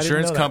 The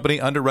insurance company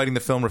underwriting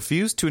the film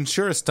refused to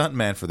insure a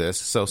stuntman for this,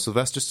 so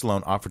Sylvester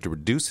Stallone offered to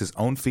reduce his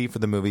own fee for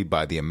the movie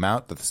by the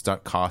amount that the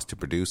stunt cost to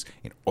produce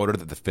in order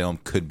that the film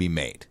could be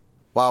made.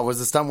 Wow, was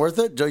the stunt worth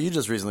it? Joe, you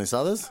just recently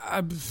saw this?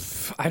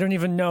 I don't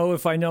even know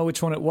if I know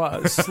which one it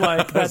was.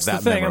 Like, that's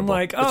that the thing. memorable. I'm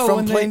like, It's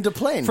from plane to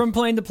plane. From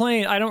plane to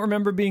plane. I don't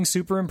remember being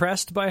super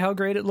impressed by how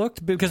great it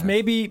looked, because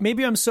maybe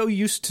I'm so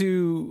used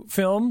to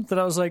film that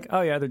I was like,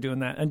 oh yeah, they're doing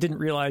that, and didn't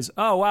realize,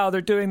 oh wow,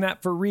 they're doing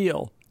that for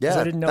real. Yeah,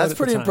 I didn't know that's it at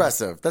pretty the time.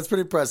 impressive. That's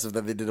pretty impressive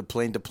that they did a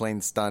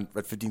plane-to-plane stunt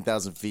at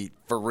 15,000 feet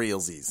for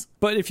realsies.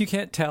 But if you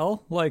can't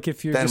tell, like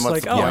if you're Then just what's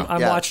like, the oh, point? I'm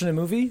Yeah. watching a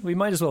movie, we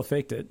might as well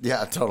faked it.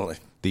 Yeah, totally.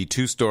 The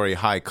 2-story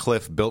high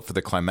cliff built for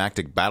the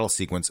climactic battle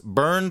sequence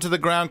burned to the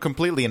ground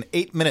completely in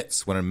 8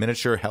 minutes when a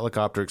miniature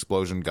helicopter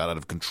explosion got out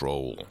of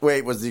control.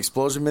 Wait, was the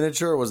explosion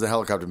miniature or was the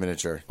helicopter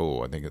miniature?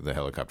 Oh, I think the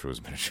helicopter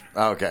was miniature.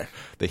 Oh, okay.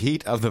 The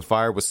heat of the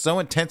fire was so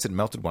intense it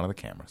melted one of the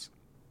cameras.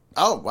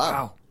 Oh,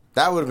 wow.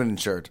 That would have been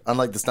insured,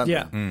 unlike the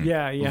stuntman.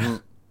 Yeah. Mm-hmm.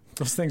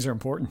 Those things are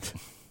important.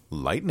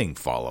 Lightning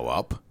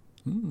follow-up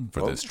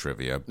for this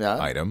trivia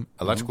Yeah. item.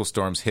 Electrical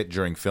storms hit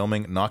during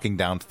filming, knocking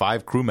down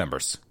 5 crew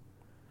members.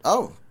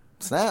 Oh,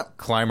 snap.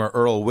 Climber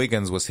Earl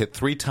Wiggins was hit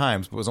 3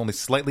 times but was only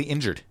slightly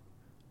injured.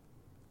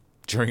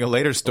 During a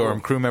later storm,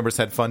 crew members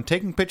had fun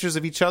taking pictures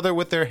of each other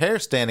with their hair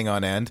standing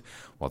on end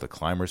while the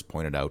climbers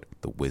pointed out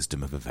the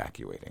wisdom of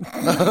evacuating.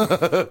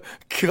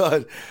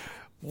 God.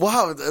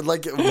 Wow,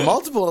 like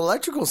multiple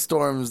electrical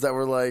storms that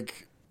were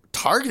like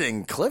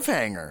targeting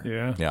Cliffhanger.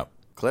 Yeah. Yep.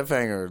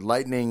 Cliffhanger,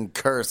 lightning,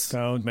 curse.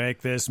 Don't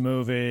make this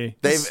movie.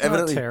 They've It's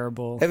evidently not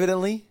terrible.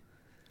 Evidently,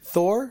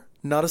 Thor,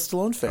 not a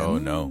Stallone fan. Oh,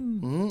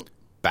 no.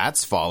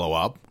 Bats follow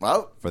up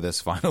for this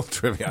final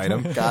trivia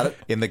item. Got it.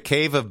 In the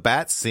Cave of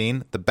Bats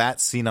scene, the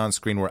bats seen on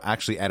screen were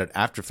actually added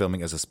after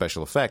filming as a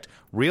special effect.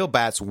 Real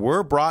bats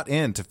were brought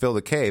in to fill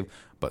the cave,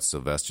 but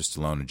Sylvester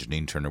Stallone and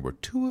Janine Turner were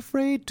too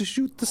afraid to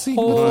shoot the scene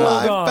with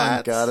live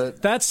bats. Got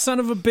it. That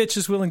son of a bitch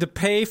is willing to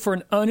pay for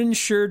an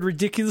uninsured,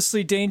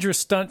 ridiculously dangerous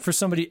stunt for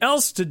somebody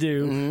else to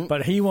do,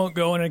 but he won't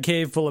go in a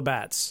cave full of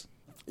bats.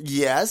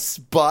 Yes,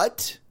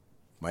 but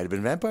might have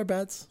been vampire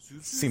bats.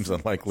 Seems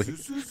unlikely.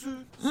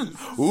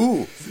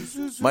 Ooh,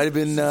 might have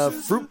been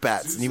fruit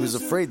bats, and he was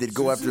afraid they'd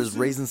go after his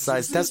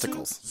raisin-sized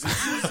testicles.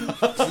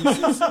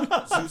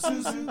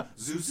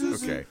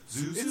 Okay.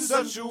 It's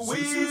such a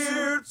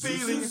weird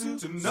feeling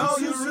to know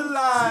you're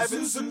alive.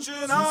 It's such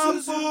an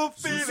awful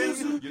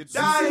feeling. You're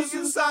dying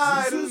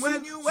inside, and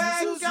when you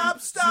wake up,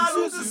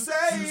 startled to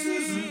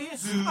say,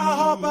 I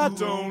hope I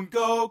don't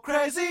go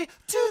crazy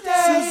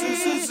today.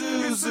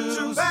 It's such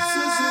a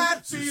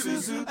bad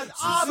feeling, an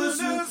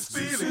ominous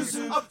feeling,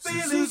 a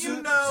feeling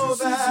you know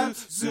that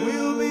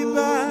we'll be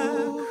back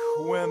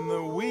when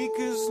the week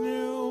is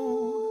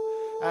new,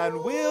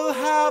 and we'll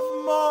have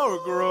more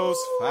gross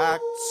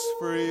facts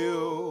for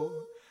you,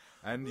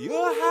 and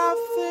you'll have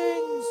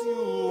things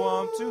you'll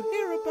want to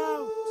hear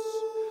about.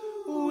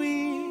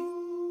 We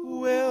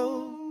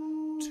will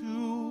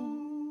too.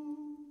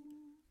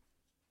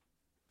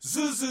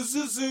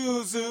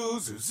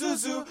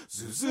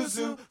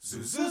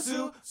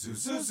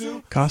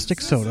 Caustic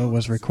Soda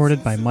was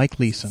recorded by Mike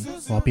Leeson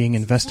while being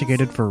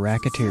investigated for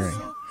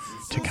racketeering.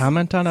 To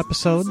comment on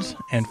episodes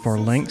and for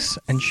links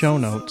and show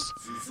notes,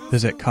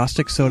 visit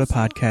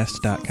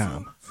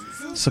CausticSodaPodcast.com.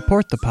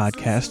 Support the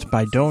podcast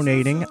by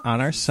donating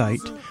on our site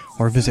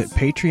or visit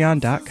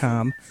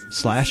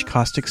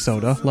patreon.com/Caustic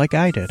Soda like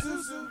I did.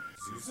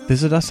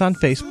 Visit us on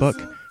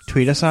Facebook,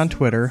 tweet us on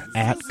Twitter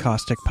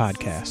 @Caustic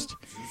Podcast.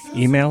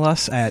 Email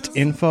us at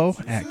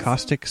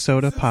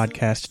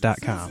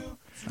info@CausticSodaPodcast.com.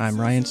 I'm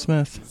Ryan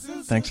Smith.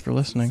 Thanks for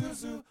listening.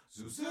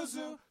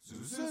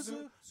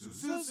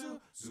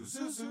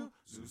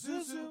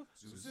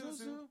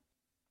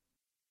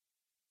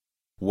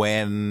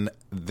 When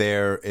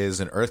there is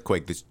an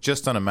earthquake that's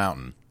just on a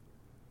mountain,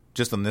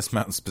 just on this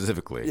mountain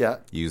specifically,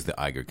 use the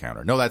Eiger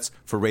counter. No, that's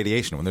for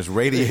radiation. When there's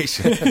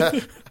radiation,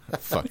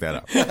 fuck that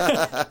up.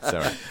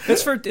 Sorry.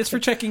 It's for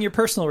checking your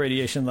personal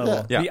radiation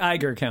level. Yeah. The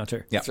Eiger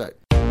counter. Yeah. That's right.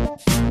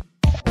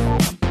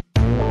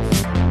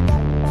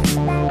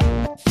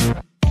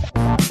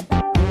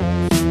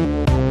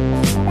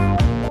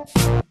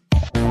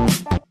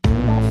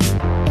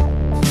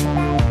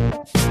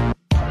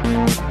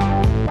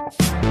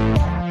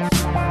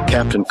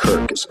 Captain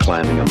Kirk is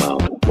climbing a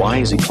mountain. Why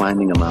is he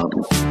climbing a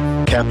mountain?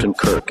 Captain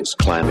Kirk is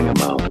climbing a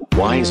mountain.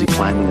 Why is he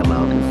climbing a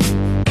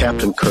mountain?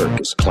 Captain Kirk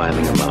is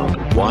climbing a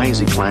mountain. Why is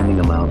he climbing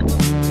a mountain?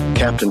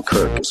 Captain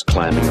Kirk is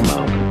climbing a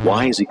mountain.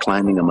 Why is he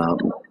climbing a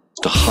mountain?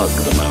 To hug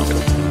the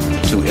mountain.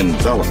 To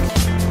envelop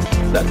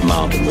that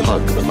mountain with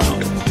hug the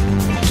mountain.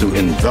 To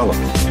envelop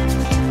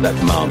that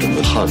mountain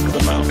with hug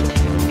the mountain.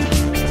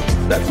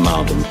 That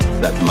mountain,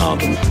 that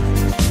mountain.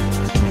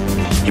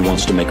 He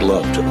wants to make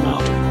love to the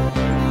mountain.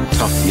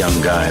 Tough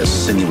young guys,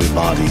 sinewy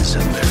bodies,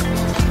 and their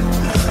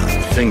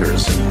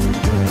fingers and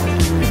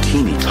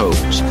teeny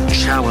toes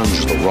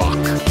challenge the rock,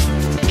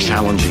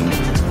 challenging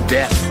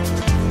death.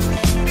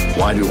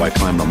 Why do I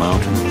climb the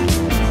mountain?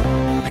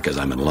 Because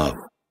I'm in love.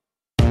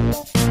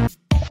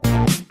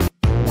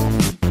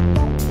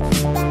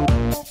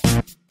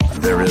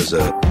 There is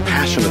a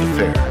passionate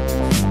affair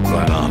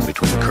going on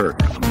between Kirk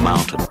and the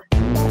mountain.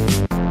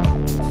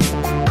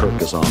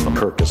 Kirk is on the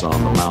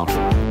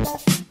mountain.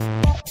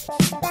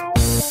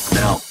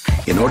 Now,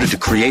 in order to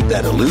create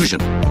that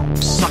illusion,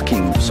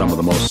 sucking some of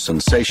the most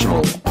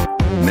sensational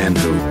men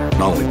who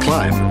not only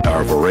climb,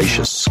 are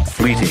voracious,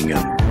 fleeting,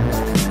 and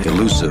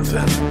elusive,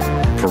 and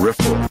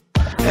peripheral,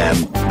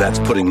 and that's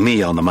putting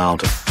me on the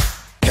mountain.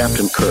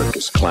 Captain Kirk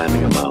is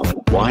climbing a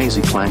mountain. Why is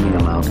he climbing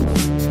a mountain?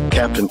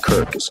 Captain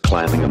Kirk is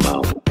climbing a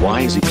mountain.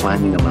 Why is he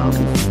climbing a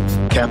mountain?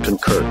 Captain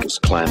Kirk is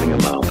climbing a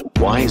mountain.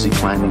 Why is he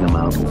climbing a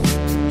mountain?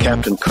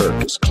 Captain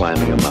Kirk is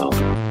climbing a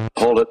mountain.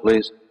 Hold it,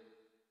 please.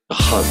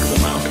 Hug the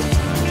mountain.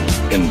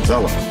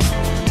 Envelop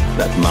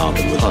that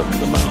mountain with hug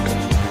the mountain.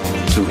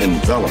 To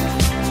envelop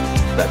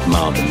that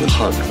mountain with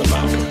hug the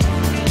mountain.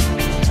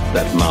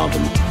 That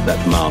mountain,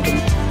 that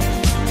mountain.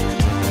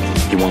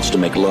 He wants to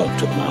make love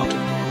to the mountain.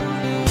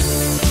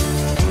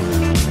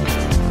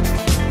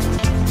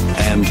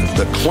 And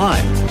the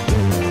climb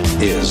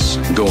is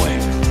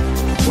going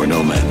where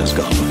no man has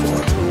gone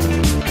before.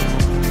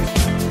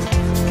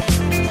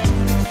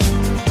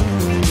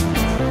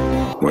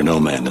 Where no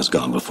man has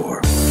gone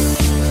before.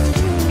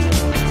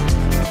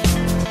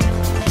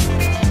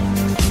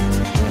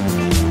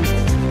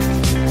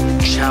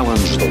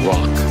 Challenge the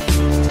rock,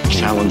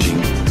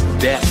 challenging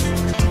death.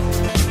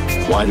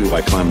 Why do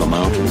I climb the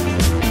mountain?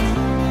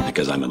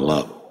 Because I'm in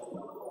love.